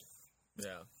had.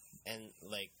 Yeah. And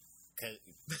like, cause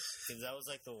that was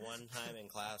like the one time in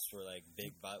class where like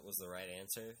big butt was the right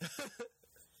answer.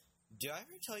 Did I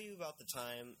ever tell you about the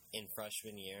time in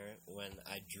freshman year when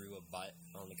I drew a butt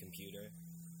on the computer?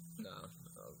 No,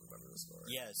 I don't remember the story.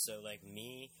 Yeah, so like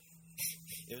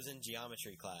it was in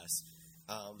geometry class.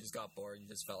 You just got bored. You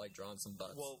just felt like drawing some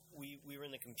butts. Well, we were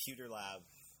in the computer lab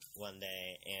one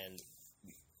day, and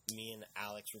me and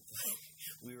Alex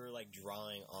we were like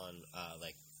drawing on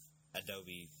like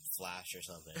Adobe Flash or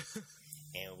something.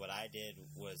 And what I did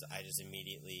was I just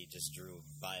immediately just drew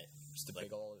a butt. Just a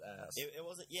big old ass. It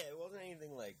wasn't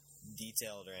anything like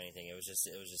detailed or anything. It was just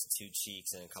 2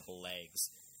 cheeks and a couple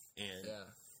legs. And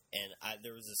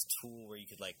there was this tool where you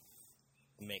could like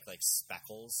make like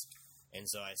speckles. And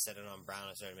so I set it on brown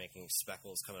and started making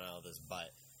speckles coming out of this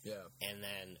butt. Yeah. And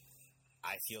then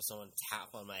I feel someone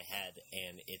tap on my head,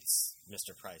 and it's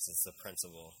Mr. Price. It's the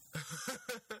principal.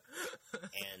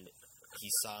 And he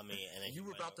saw me, and then you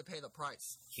were about to pay the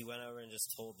price. He went over and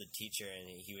just told the teacher, and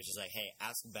he was just like, hey,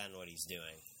 ask Ben what he's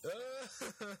doing.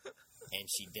 And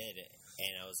she did it.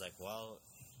 And I was like, well,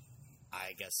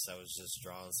 I guess I was just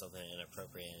drawing something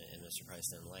inappropriate, and Mr. Price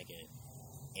didn't like it.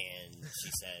 And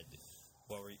she said,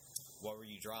 what were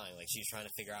you drawing? Like, she was trying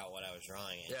to figure out what I was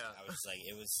drawing. And I was just like,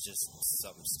 it was just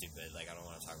something stupid. Like, I don't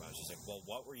want to talk about it. She's like, well,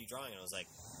 what were you drawing? And I was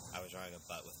like, I was drawing a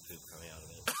butt with poop coming out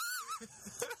of it.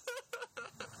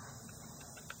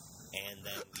 And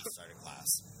then we started class.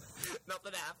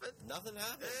 Nothing happened? Nothing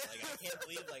happened. Like, I can't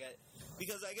believe,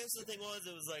 because I guess the thing was,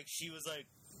 it was like, she was like,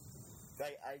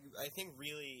 I think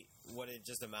really what it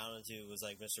just amounted to was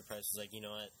like, Mr. Price was like, you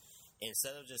know what,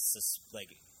 instead of just,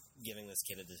 like, giving this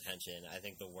kid a detention, I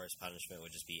think the worst punishment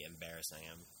would just be embarrassing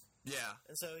him. Yeah.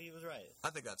 And so he was right. I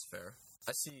think that's fair.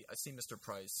 I see Mr.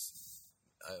 Price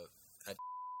at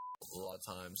a lot of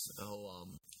times.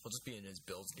 He'll just be in his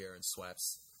Bills gear and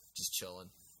sweats, just chilling.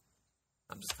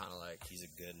 I'm just kind of like... He's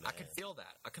a good man. I can feel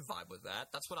that. I can vibe with that.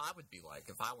 That's what I would be like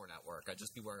if I weren't at work. I'd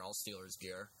just be wearing all Steelers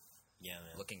gear. Yeah,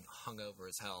 man. Looking hungover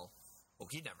as hell. Well,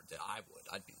 he never did. I would.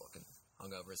 I'd be looking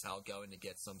hungover as hell, going to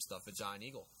get some stuff at Giant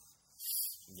Eagle.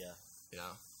 Yeah. You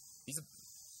know? He's a...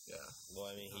 Yeah. Well,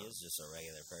 I mean, he is just a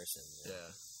regular person.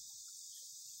 Yeah.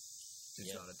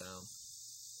 He's got it down.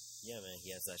 Yeah, man.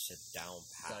 He has that shit down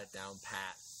pat. Got it down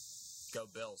pat. Go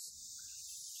Bills.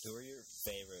 Who are your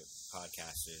favorite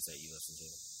podcasters that you listen to?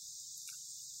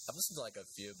 I've listened to like a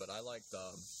few, but I like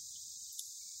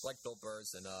Bill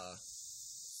Burr's and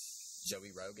Joey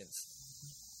Rogan's.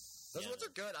 Those ones are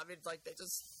good. I mean, like they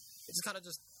just kind of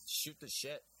just shoot the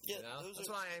shit. Yeah, you know? That's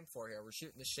what I aim for here. We're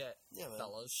shooting the shit,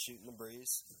 fellas. Shooting the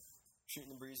breeze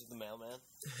with the mailman.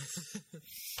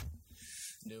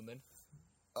 Newman.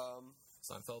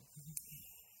 Seinfeld.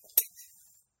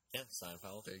 Yeah,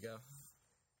 Seinfeld. There you go.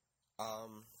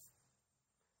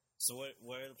 So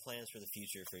what are the plans for the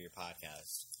future for your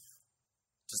podcast?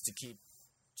 Just to keep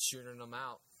shooting them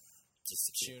out.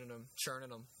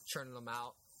 Churning them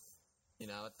out. You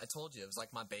know, I told you, it was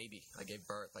like my baby. I gave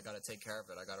birth. I got to take care of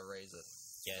it. I got to raise it.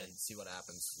 Yeah. And see what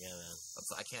happens. Yeah, man.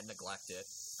 I can't neglect it.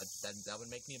 That would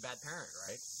make me a bad parent,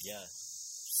 right? Yeah.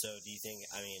 So do you think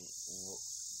you're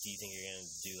going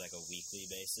to do like a weekly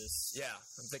basis? Yeah,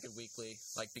 I'm thinking weekly,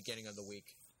 like beginning of the week.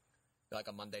 Like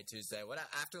a Monday, Tuesday.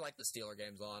 After like the Steeler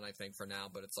game's on, I think, for now.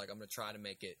 But it's like I'm going to try to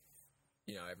make it,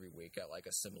 you know, every week at like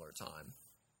a similar time.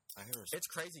 It's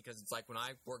crazy because it's like when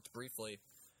I worked briefly,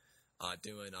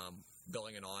 doing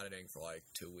billing and auditing for like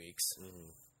 2 weeks. Mm-hmm.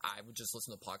 I would just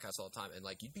listen to podcasts all the time, and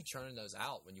like you'd be churning those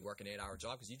out when you work an 8-hour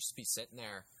job because you'd just be sitting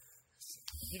there,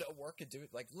 work and do it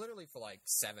like literally for like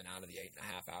 7 out of the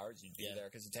 8.5 hours you'd be there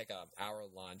because you take a hour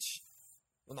lunch.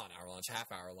 Well, not an hour lunch,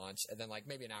 half-hour lunch, and then, like,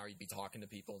 maybe an hour you'd be talking to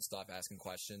people and stuff, asking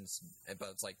questions, but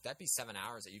it's like, that'd be 7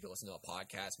 hours that you could listen to a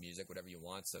podcast, music, whatever you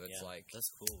want, so it's like...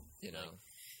 That's cool. You know?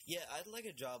 Like, I'd like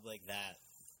a job like that,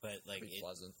 but, like... It'd be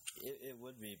pleasant. It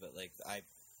would be, but, like,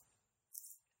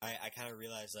 I kind of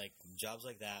realized, like, jobs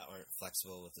like that aren't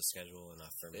flexible with the schedule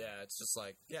enough for me. Yeah, it's just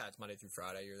like, it's Monday through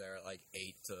Friday. You're there at, like,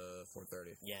 8 to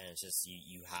 4:30. Yeah, and it's just,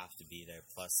 you have to be there.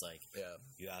 Plus, like,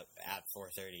 you have, at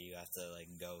 4:30, you have to, like,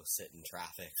 go sit in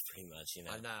traffic, pretty much, you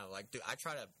know? I know. Like, dude, I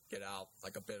try to get out,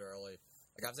 like, a bit early.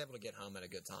 Like, I was able to get home at a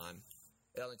good time.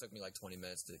 It only took me, like, 20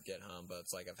 minutes to get home, but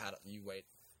it's like, you wait.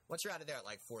 Once you're out of there at,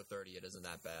 like, 4:30, it isn't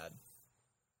that bad.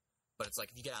 But it's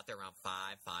like if you get out there around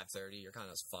 5:30, you're kind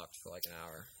of fucked for like an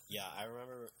hour. Yeah, I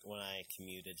remember when I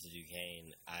commuted to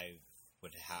Duquesne, I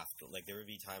would have to, like, there would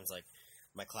be times like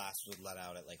my class would let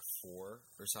out at like 4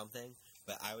 or something,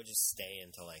 but I would just stay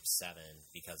until like 7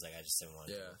 because like I just didn't want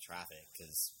to deal with traffic.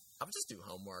 Because I would just do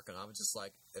homework, and I would just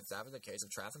like, if that were the case, if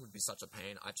traffic would be such a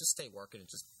pain, I'd just stay working and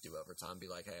just do overtime. Be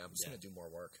like, hey, I'm just gonna do more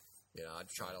work. You know,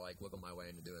 I'd try to like wiggle my way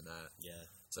into doing that. Yeah.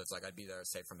 So it's like I'd be there,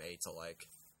 say, from 8 to like.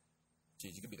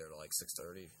 Geez, you could be there till like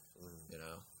 6:30. You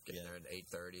know, getting there at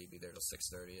 8:30, be there till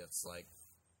 6:30. It's like,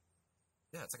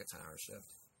 it's like a 10-hour shift.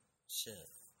 Shit.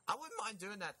 I wouldn't mind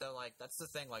doing that though. Like that's the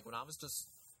thing. Like when I was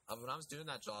doing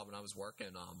that job, when I was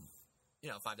working,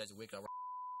 5 days a week,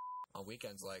 on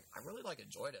weekends, like I really like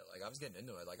enjoyed it. Like I was getting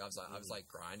into it. Like I was like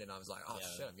grinding. I was like,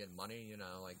 shit, I'm getting money. You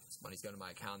know, like money's going to my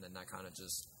account. And then that kind of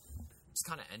just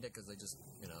kind of ended because they just,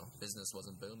 business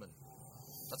wasn't booming.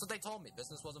 That's what they told me.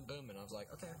 Business wasn't booming. I was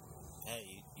like, okay.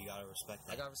 Hey, you gotta respect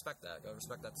that. I gotta respect that. I gotta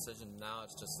respect that decision. Now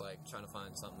it's just like trying to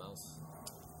find something else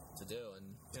to do, and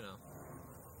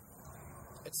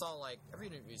it's all like every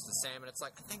interview's the same, and it's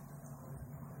like I think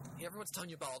everyone's telling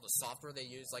you about all the software they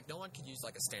use. Like no one could use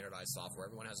like a standardized software.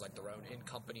 Everyone has like their own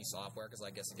in-company software because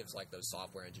I guess it gives like those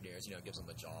software engineers, it gives them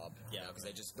the job. Yeah,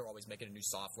 because they're always making a new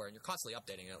software, and you're constantly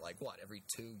updating it. Like what, every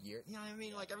 2 years? You know what I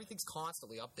mean? Like everything's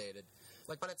constantly updated.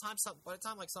 Like by the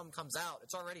time like something comes out,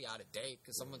 it's already out of date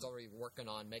because someone's already working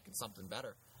on making something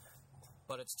better.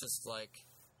 But it's just like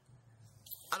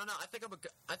I don't know. I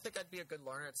think I'd be a good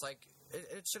learner. It's like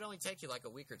it should only take you like a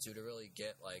week or two to really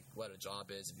get like what a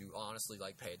job is. If you honestly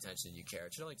like pay attention and you care,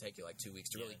 it should only take you like 2 weeks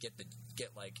to really get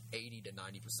like 80 to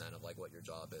 90% of like what your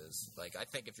job is. Like I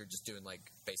think if you're just doing like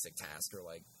basic tasks or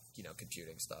like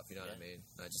computing stuff, you know what I mean.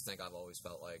 I just think I've always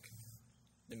felt like.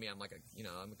 I mean, I'm like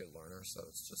I'm a good learner, so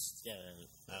it's just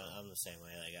I'm the same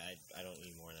way. Like I don't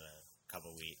need more than a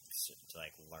couple weeks to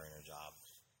like learn a job.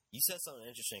 You said something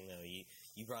interesting though.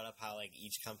 You brought up how like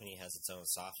each company has its own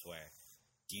software.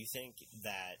 Do you think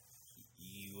that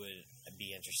you would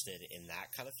be interested in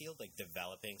that kind of field, like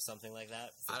developing something like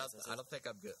that? I don't think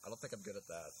I'm good. I don't think I'm good at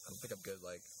that. I don't think I'm good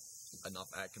like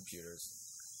enough at computers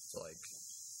to like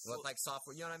like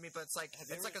software. You know what I mean? But it's like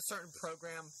like a certain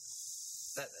program.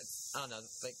 That I don't know.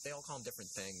 Like they all call them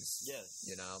different things. Yeah.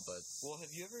 But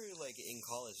have you ever like in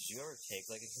college? Did you ever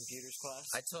take like a computers class?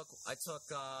 I took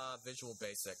Visual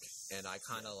Basic, and I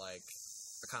kind of like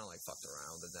fucked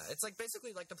around in that. It's like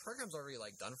basically like the program's already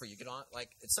like done for you. Get on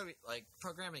like it's so like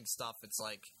programming stuff. It's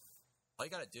like all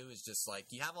you gotta do is just like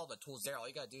you have all the tools there.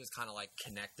 All you gotta do is kind of like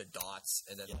connect the dots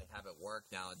and then like have it work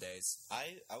nowadays.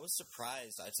 I was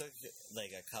surprised. I took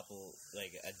like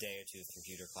a day or two of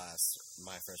computer class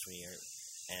my freshman year.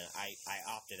 And I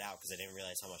opted out because I didn't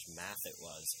realize how much math it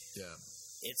was. Yeah.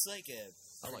 It's like a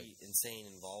pretty insane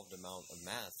involved amount of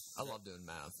math. I love doing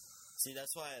math. See,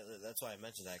 that's why I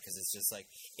mentioned that, because it's just like,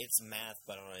 it's math,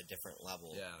 but on a different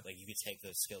level. Yeah. Like, you could take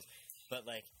those skills. But,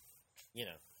 like,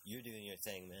 you're doing your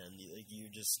thing, man.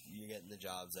 You're getting the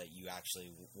jobs that you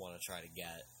actually want to try to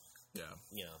get. Yeah.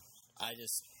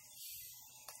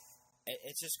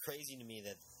 It's just crazy to me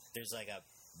that there's like a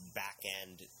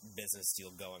back-end business deal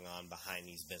going on behind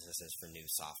these businesses for new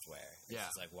software. Yeah.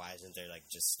 It's like, why isn't there like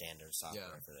just standard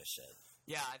software for this shit?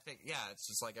 Yeah, I think, it's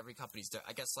just like every company's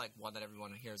I guess like one that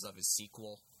everyone hears of is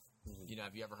SQL. Mm-hmm.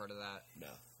 Have you ever heard of that? No.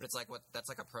 But it's like that's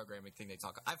like a programming thing they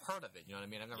talk. I've heard of it, you know what I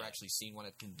mean? I've never actually seen what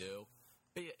it can do.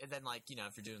 But then like,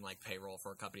 if you're doing like payroll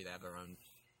for a company, they have their own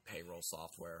payroll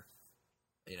software.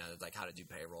 Like how to do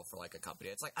payroll for like a company.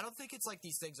 It's like I don't think it's like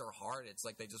these things are hard. It's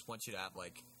like they just want you to have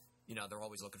like they're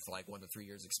always looking for like 1 to 3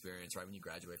 years experience right when you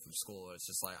graduate from school. It's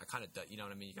just like I kind of you know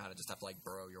what I mean. You kind of just have to like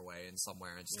burrow your way in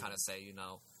somewhere and just kind of say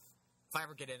if I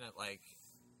ever get in at like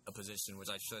a position which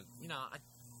I should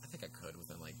I think I could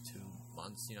within like 2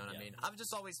 months. You know what I Yeah. mean? I would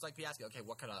just always like be asking, okay,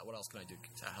 what else can I do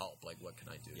to help? Like, what can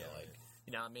I do Yeah, to like, right.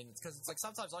 you know what I mean? Because it's like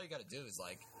sometimes all you got to do is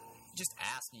like just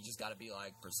ask. And you just got to be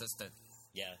like persistent.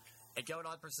 Yeah. And going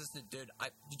on persistent, dude.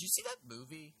 Did you see that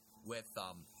movie with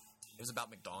it was about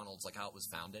McDonald's, like how it was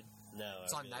founded? No,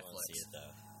 It's I on really want to Netflix. see it,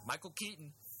 though. Michael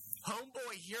Keaton,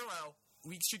 homeboy hero.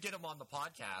 We should get him on the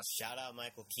podcast. Shout out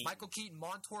Michael Keaton. Michael Keaton,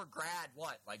 Montour grad,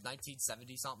 what, like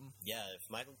 1970 something? Yeah, if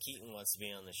Michael Keaton wants to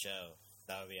be on the show,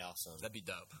 that would be awesome. That'd be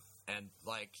dope. And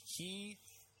like he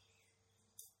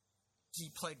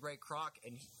played Ray Kroc,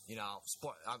 and you know,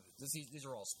 these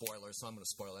are all spoilers, so I'm going to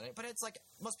spoil it. But it's like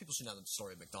most people should know the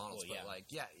story of McDonald's. Well, yeah. But like,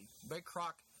 yeah, Ray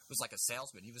Kroc was like a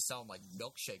salesman. He was selling like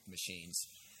milkshake machines,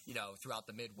 you know, throughout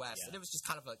the Midwest, Yeah. and it was just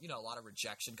kind of a lot of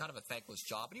rejection, kind of a thankless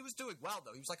job. And he was doing well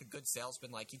though. He was like a good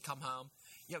salesman. Like he'd come home,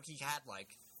 you know, he had like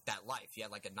that life. He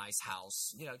had like a nice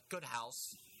house, you know, good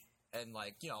house, and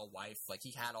like you know, a wife. Like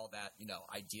he had all that, you know,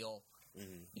 ideal,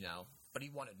 you know. But he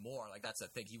wanted more. Like that's the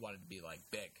thing. He wanted to be like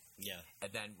big. Yeah.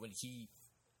 And then when he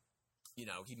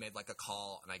made like a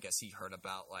call, and I guess he heard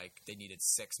about like they needed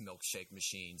 6 milkshake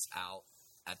machines out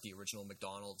at the original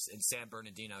McDonald's in San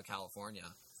Bernardino, California,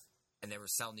 and they were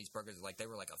selling these burgers like they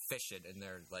were like efficient, and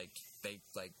they're like they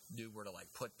like knew where to like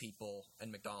put people,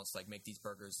 and McDonald's like make these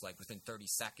burgers like within 30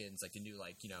 seconds. Like they knew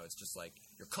like you know it's just like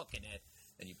you're cooking it,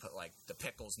 and you put like the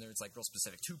pickles, and there's like real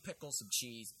specific 2 pickles, some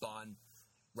cheese, bun,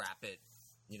 wrap it.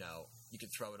 You know, you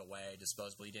could throw it away,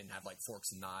 disposable. You didn't have like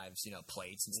forks and knives, you know,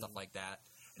 plates and stuff like that.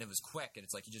 And it was quick, and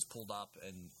it's like you just pulled up,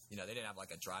 and you know they didn't have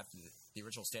like a drive-through. The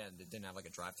original stand didn't have like a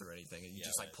drive-through or anything, and you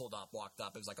just like pulled up, walked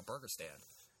up. It was like a burger stand.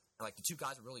 And like the 2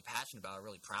 guys were really passionate about it,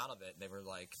 really proud of it. And they were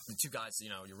like the 2 guys, you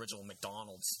know, the original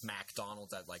McDonald's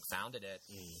that like founded it,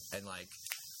 and like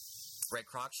Ray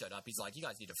Kroc showed up. He's like, you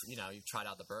guys need to, you know, you've tried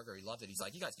out the burger. He loved it. He's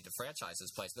like, you guys need to franchise this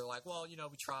place. They're like, well, you know,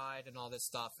 we tried and all this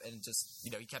stuff. And just,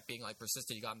 you know, he kept being like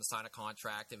persistent. He got him to sign a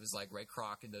contract. It was like Ray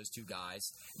Kroc and those 2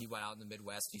 guys. He went out in the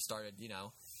Midwest. He started, you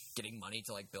know, getting money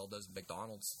to like build those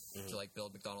McDonald's, to like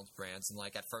build McDonald's brands. And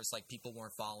like at first, like people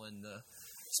weren't following the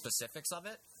specifics of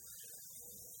it,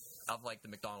 of like the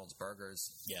McDonald's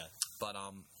burgers. Yeah. But,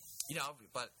 you know,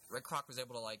 but Ray Kroc was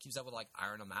able to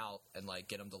iron them out and like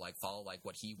get them to like follow like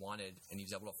what he wanted, and he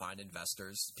was able to find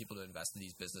investors, people to invest in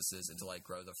these businesses, and to like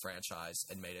grow the franchise,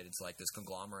 and made it into like this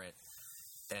conglomerate.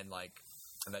 And like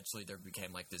eventually there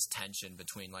became like this tension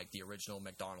between like the original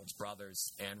McDonald's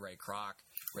brothers and Ray Kroc.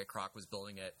 Ray Kroc was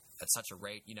building it at such a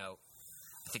rate, you know,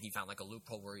 I think he found like a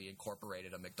loophole where he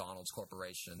incorporated a McDonald's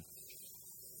corporation,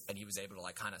 and he was able to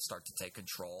like kind of start to take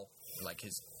control. Like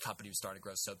his company was starting to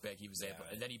grow so big, he was able,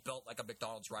 and then he built like a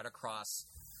McDonald's right across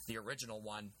the original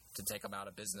one to take him out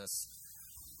of business.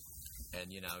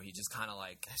 And you know, he just kind of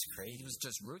like, That's crazy. he was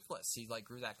just ruthless. He like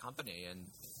grew that company, and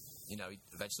you know, he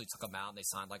eventually took him out, and they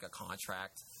signed like a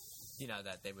contract, you know,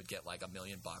 that they would get like $1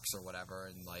 million or whatever.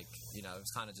 And like, you know, it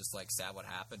was kind of just like sad what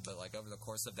happened, but like over the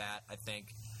course of that, I think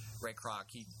Ray Kroc,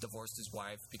 he divorced his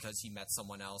wife because he met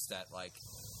someone else that like,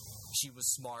 she was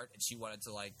smart, and she wanted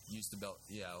to like use the milk,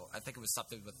 you know, I think it was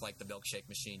something with like the milkshake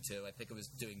machine too. I think it was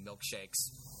doing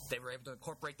milkshakes. They were able to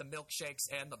incorporate the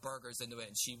milkshakes and the burgers into it,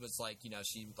 and she was like, you know,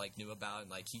 she like knew about it, and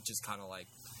like he just kind of like,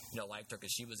 you know, liked her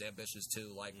because she was ambitious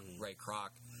too, like Ray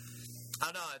Kroc. I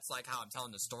don't know, it's like how I'm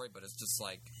telling the story, but it's just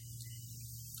like,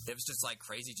 it was just like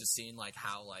crazy just seeing like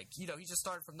how like, you know, he just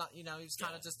started from not, you know, he was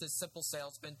kind of just this simple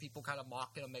salesman, people kind of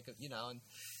mocking him, you know, and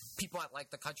people at like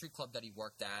the country club that he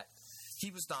worked at, he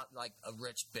was not like a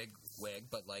rich big wig,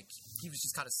 but like he was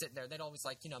just kind of sitting there. They'd always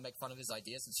like, you know, make fun of his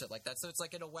ideas and shit like that. So it's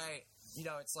like in a way, you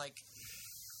know, it's like,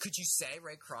 could you say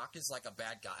Ray Kroc is like a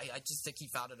bad guy? I just think he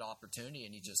found an opportunity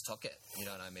and he just took it. You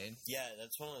know what I mean? Yeah,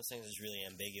 that's one of those things that's really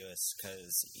ambiguous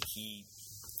because he,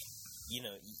 you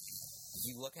know,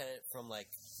 you look at it from like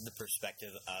the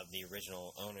perspective of the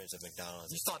original owners of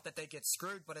McDonald's. You thought that they get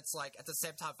screwed, but it's like at the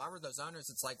same time, if I were those owners,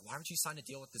 it's like, why would you sign a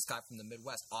deal with this guy from the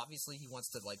Midwest? Obviously, he wants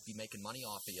to like be making money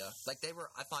off of you. Like they were,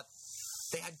 I thought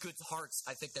they had good hearts.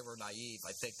 I think they were naive.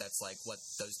 I think that's like what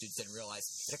those dudes didn't realize.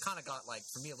 And it kind of got like,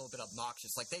 for me, a little bit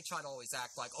obnoxious. Like they try to always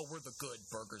act like, oh, we're the good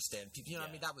burger stand people. You know what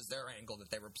I mean? That was their angle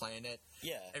that they were playing it.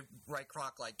 Yeah. And Ray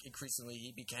Kroc, like increasingly,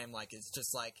 he became like, it's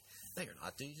just like, no, you're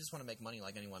not, dude. You just want to make money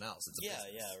like anyone else. It's a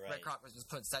business. Yeah, right. Ray Kroc was just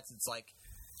putting sets. It's like,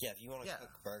 Yeah, if you want to Yeah.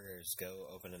 cook burgers, go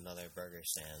open another burger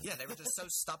stand. Yeah, they were just so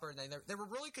stubborn. They were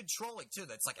really controlling, too.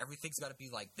 That's like, everything's got to be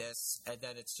like this, and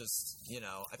then it's just,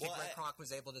 I think Ray Kroc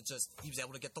was able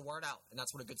to get the word out, and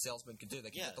that's what a good salesman could do.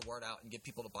 They could get the word out and get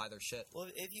people to buy their shit. Well,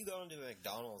 if you go into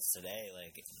McDonald's today,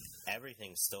 like,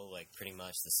 everything's still, like, pretty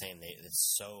much the same.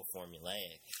 It's so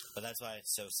formulaic. But that's why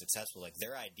it's so successful. Like,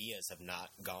 their ideas have not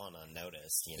gone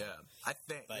unnoticed, you know? Yeah, I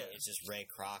think. But it's just Ray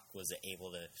Kroc was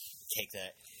able to take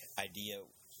that idea.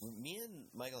 Me and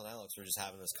Michael and Alex were just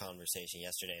having this conversation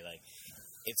yesterday. Like,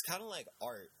 it's kind of like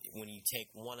art when you take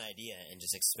one idea and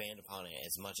just expand upon it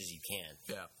as much as you can.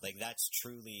 Yeah. Like, that's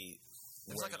truly...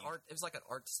 It was like an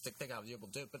artistic thing I was able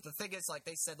to do. But the thing is, like,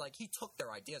 they said, like, he took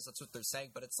their ideas. That's what they're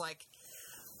saying. But it's like...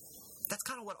 That's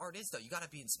kind of what art is, though. You got to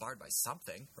be inspired by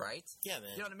something, right? Yeah, man.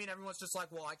 You know what I mean? Everyone's just like,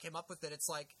 well, I came up with it. It's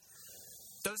like...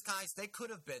 Those guys, they could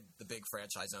have been the big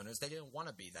franchise owners. They didn't want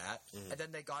to be that. Mm-hmm. And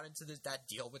then they got into that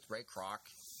deal with Ray Kroc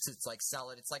to, like, sell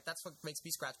it. It's like, that's what makes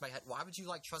me scratch my head. Why would you,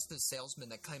 like, trust this salesman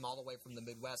that came all the way from the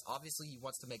Midwest? Obviously, he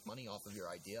wants to make money off of your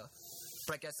idea.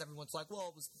 But I guess everyone's like, well,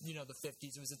 it was, the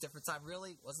 50s. It was a different time.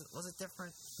 Really? Was it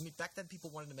different? I mean, back then, people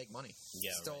wanted to make money.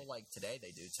 Yeah, Still, right. like, today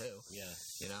they do, too. Yeah.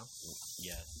 You know?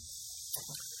 Yeah.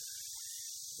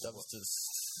 That was just...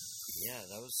 Yeah,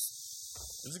 that was...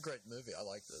 It was a great movie. I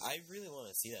liked it. I really want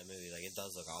to see that movie. Like, it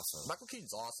does look awesome. Michael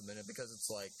Keaton's awesome in it because it's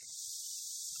like...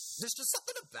 There's just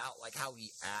something about, like, how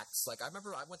he acts. Like, I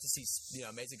remember I went to see,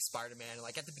 Amazing Spider-Man, and,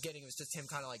 like, at the beginning, it was just him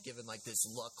kind of, like, giving, like, this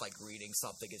look, like, reading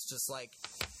something. It's just, like,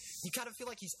 you kind of feel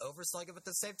like he's overselling it, but at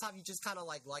the same time, you just kind of,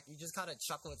 like, you just kind of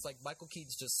chuckle. It's like, Michael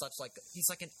Keaton's just such, like, he's,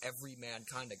 like, an everyman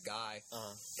kind of guy.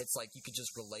 It's like, you could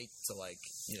just relate to, like,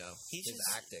 his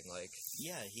acting, like...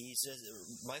 Yeah, he's just...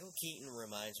 Michael Keaton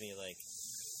reminds me, like,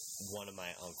 one of my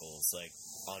uncles, like,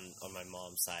 on my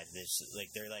mom's side.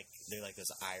 They're like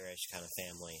this Irish kind of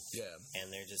family. Yeah.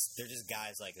 And they're just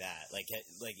guys like that. Like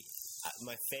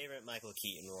my favorite Michael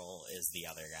Keaton role is the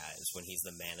other guys when he's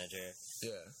the manager.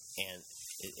 Yeah. And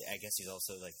I guess he's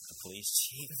also like the police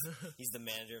chief. He's the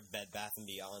manager of Bed Bath &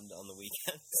 Beyond on the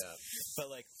weekends. Yeah. But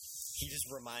like he just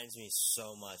reminds me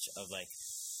so much of like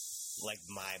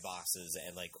my bosses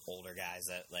and like older guys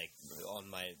that like on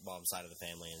my mom's side of the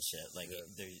family and shit. Like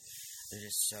they're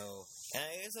just so. And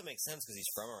I guess that makes sense because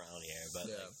he's from around here. But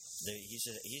like, he's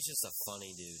just a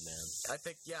funny dude, man. I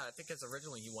think because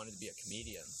originally he wanted to be a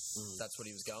comedian. That's what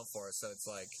he was going for. So it's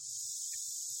like,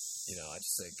 I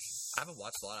just think I haven't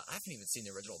watched a lot. I haven't even seen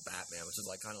the original Batman, which is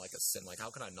like kind of like a sin. Like,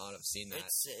 how could I not have seen that?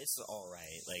 It's all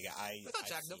right. Like I thought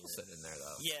Jack Nicholson in there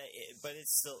though. Yeah, but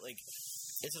it's still like.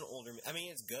 It's an older... I mean,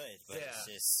 it's good, but it's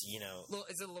just,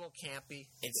 Is it a little campy?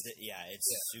 It's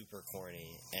super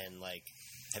corny. And, like,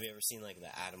 have you ever seen, like,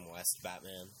 the Adam West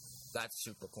Batman? That's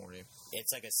super corny.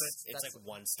 It's like it's like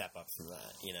one step up from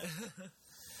that,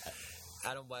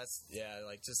 Adam West,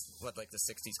 like, just, like, the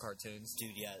 60s cartoons?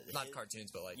 Dude, yeah. Not cartoons,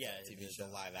 but, like, TV show.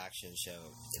 The live-action show.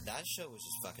 That show was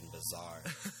just fucking bizarre.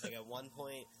 Like, at one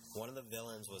point, one of the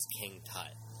villains was King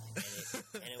Tut.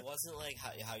 And it wasn't like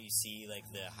how you see like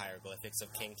the hieroglyphics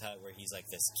of King Tut where he's like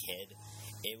this kid.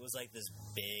 It was like this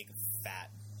big,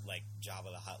 fat, like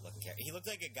Jabba the Hutt looking character. He looked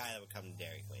like a guy that would come to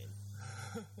Dairy Queen.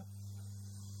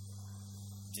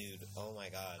 Dude, oh my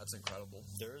god. That's incredible.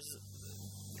 There's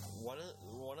one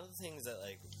of the things that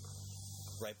like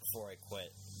right before I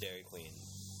quit Dairy Queen,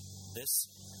 this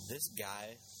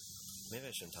guy, maybe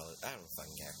I shouldn't tell it. I don't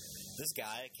fucking care. This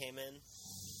guy came in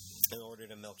and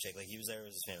ordered a milkshake. Like, he was there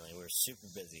with his family. We were super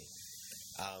busy.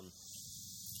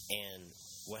 And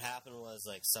what happened was,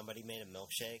 like, somebody made a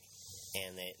milkshake,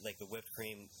 and they, like, the whipped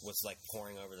cream was, like,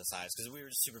 pouring over the sides. Because we were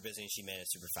just super busy, and she made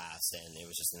it super fast, and it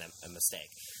was just a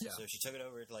mistake. Yeah. So she took it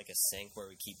over to, like, a sink where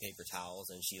we keep paper towels,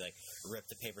 and she, like, ripped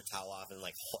the paper towel off and,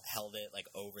 like, held it,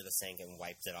 like, over the sink and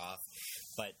wiped it off.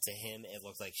 But to him, it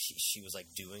looked like she was,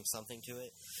 like, doing something to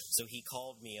it. So he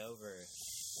called me over,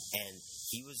 and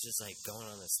he was just, like, going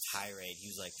on this tirade. He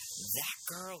was like, that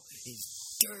girl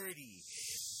is dirty.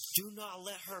 Do not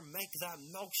let her make that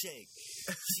milkshake.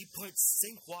 She put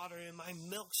sink water in my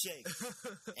milkshake.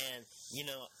 And,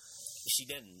 she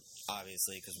didn't,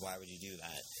 obviously, because why would you do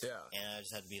that? Yeah. And I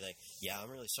just had to be like, yeah, I'm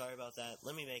really sorry about that.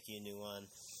 Let me make you a new one.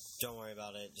 Don't worry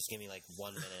about it. Just give me, like,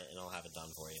 1 minute, and I'll have it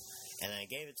done for you. And I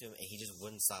gave it to him, and he just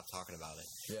wouldn't stop talking about it.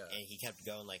 Yeah. And he kept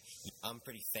going, like, I'm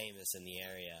pretty famous in the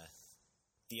area.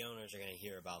 The owners are going to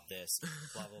hear about this,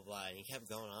 blah, blah, blah. And he kept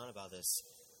going on about this.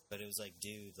 But it was like,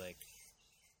 dude, like,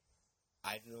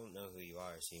 I don't know who you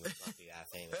are, so you must not be that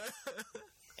famous.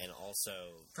 And also...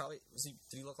 Probably, did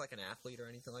he look like an athlete or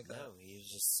anything like that? No, he was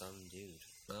just some dude.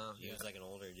 He was like an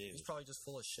older dude. He's probably just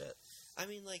full of shit. I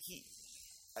mean, like,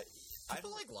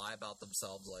 People lie about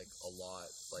themselves a lot.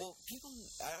 Well, people,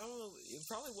 I don't know. It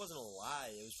probably wasn't a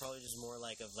lie. It was probably just more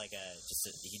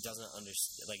he doesn't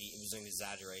understand. It was an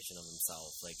exaggeration of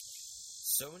himself.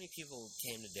 So many people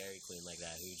came to Dairy Queen like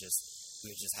that who just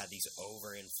had these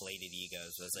overinflated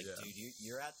egos. So it's dude,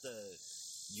 you're at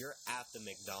the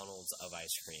McDonald's of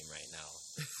ice cream right now.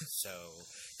 So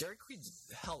Dairy Queen's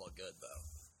hella good though.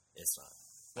 It's not.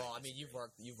 Well, I mean, you've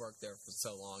worked there for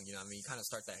so long, you know. I mean, you kind of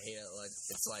start to hate it. What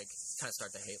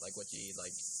you eat.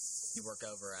 You work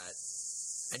over at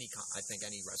any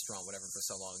restaurant, whatever, for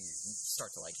so long, you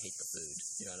start to hate the food.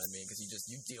 You know what I mean? Because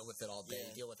you deal with it all day.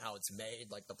 You deal with how it's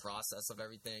made, the process of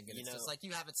everything, and it's just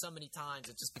you have it so many times,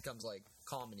 it just becomes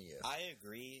common to you. I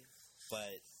agree,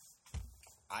 but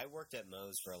I worked at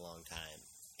Moe's for a long time,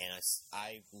 and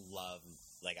I love.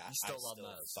 I still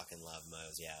Moe's. Fucking love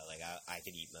Moe's. Yeah, I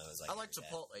could eat Moe's. I like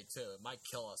Chipotle too. It might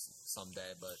kill us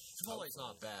someday, but Chipotle's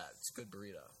not bad. It's a good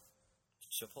burrito.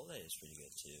 Chipotle is pretty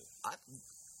good too. I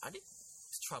need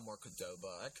to try more Qdoba.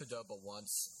 I had Qdoba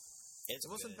once. It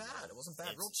wasn't bad. It wasn't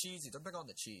bad. Real cheesy. They're big on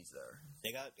the cheese there.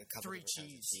 They got a couple 3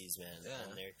 cheese. Cheese, man. Yeah.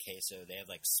 On their queso, they have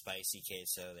spicy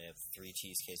queso. They have 3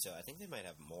 cheese queso. I think they might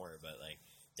have more, but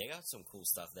they got some cool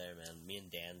stuff there, man. Me and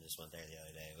Dan just went there the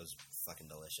other day. It was fucking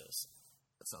delicious.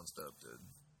 That sounds dope, dude.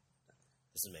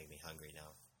 This is making me hungry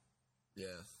now.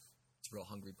 Yeah. It's a real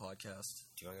hungry podcast.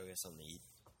 Do you want to go get something to eat?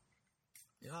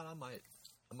 You know what? I might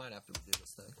after we do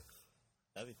this thing.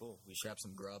 That'd be cool. We should grab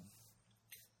some grub.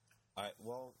 Alright,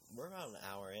 well, we're about an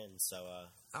hour in, so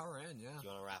hour in, yeah. Do you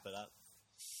want to wrap it up?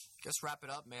 Guess wrap it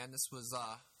up, man. This was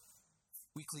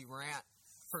Weekly Rant,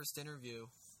 first interview.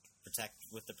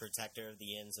 With the protector of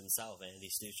the ends himself, Andy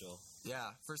Stuchel.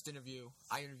 Yeah, first interview.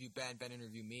 I interviewed Ben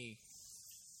interviewed me.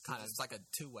 It's like a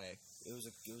 2-way. It was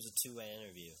a 2-way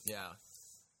interview. Yeah.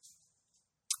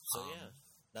 So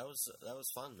that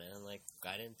was fun, man. I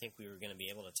didn't think we were going to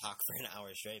be able to talk for an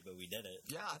hour straight, but we did it.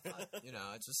 Yeah, I thought, you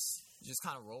just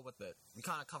kind of roll with it. We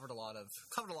kind of covered a lot of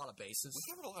bases. We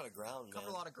covered a lot of ground, man.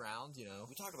 Covered a lot of ground, you know.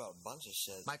 We talked about a bunch of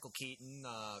shit. Michael Keaton,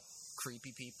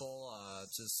 creepy people,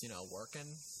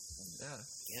 working. Yeah,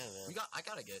 man. I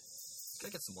gotta get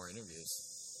some more interviews.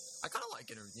 I kind of like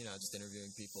just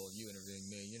interviewing people. You interviewing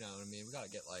me. You know what I mean? We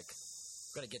gotta get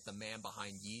the man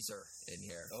behind Yeezer in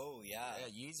here. Oh yeah,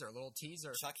 Yeezer, a little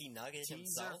teaser. Chucky Nugget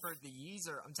himself. For the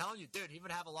Yeezer. I'm telling you, dude, he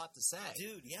would have a lot to say.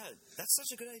 Dude, yeah, that's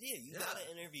such a good idea. You gotta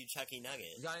interview Chucky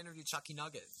Nugget. You gotta interview Chucky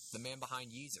Nugget, the man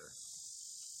behind Yeezer.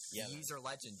 Yeah, Yeezer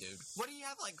legend, dude. What do you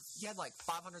have? He had 500,000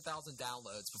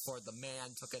 downloads before the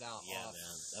man took it out. Yeah,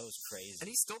 man, that was crazy. And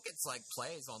he still gets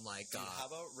plays on Dude, how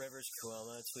about Rivers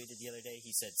Cuomo tweeted the other day?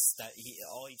 He said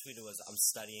all he tweeted was, "I'm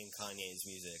studying Kanye's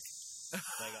music."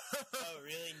 Oh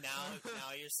really? Now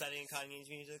you're studying Kanye's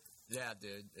music? Yeah,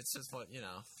 dude. It's just what I'm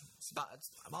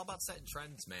all about setting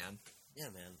trends, man. Yeah,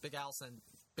 man. Big Allison,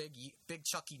 big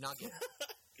Chucky Nugget,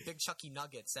 big Chucky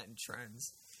Nugget setting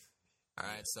trends. All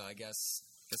right, so I guess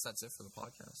that's it for the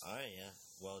podcast. All right, yeah.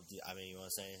 Well, you want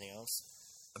to say anything else?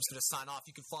 I'm just going to sign off.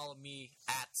 You can follow me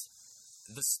at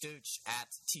The Stooch, at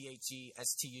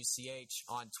TheStuch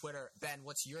on Twitter. Ben,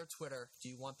 what's your Twitter? Do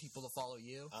you want people to follow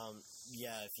you?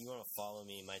 Yeah, if you want to follow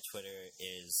me, my Twitter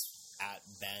is at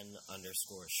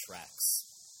Ben_Shreks.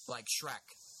 Like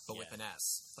Shrek, but with an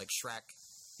S. Like Shrek,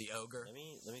 the ogre. Let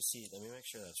me see. Let me make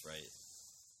sure that's right.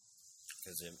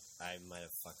 Because I might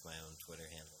have fucked my own Twitter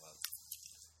handle up.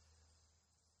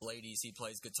 Ladies, he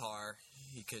plays guitar.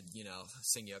 He could,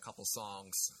 sing you a couple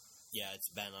songs. Yeah, it's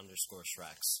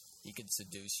Ben_Shreks. He could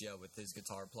seduce you with his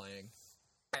guitar playing.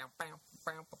 Like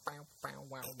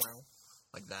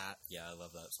that. Yeah, I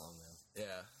love that song, man.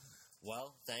 Yeah.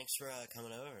 Well, thanks for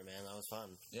coming over, man. That was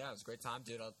fun. Yeah, it was a great time,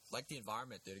 dude. I like the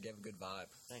environment, dude. It gave a good vibe.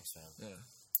 Thanks, man. Yeah.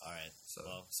 All right.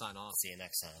 So, sign off. See you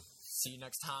next time. See you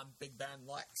next time, Big Ben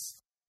Lex.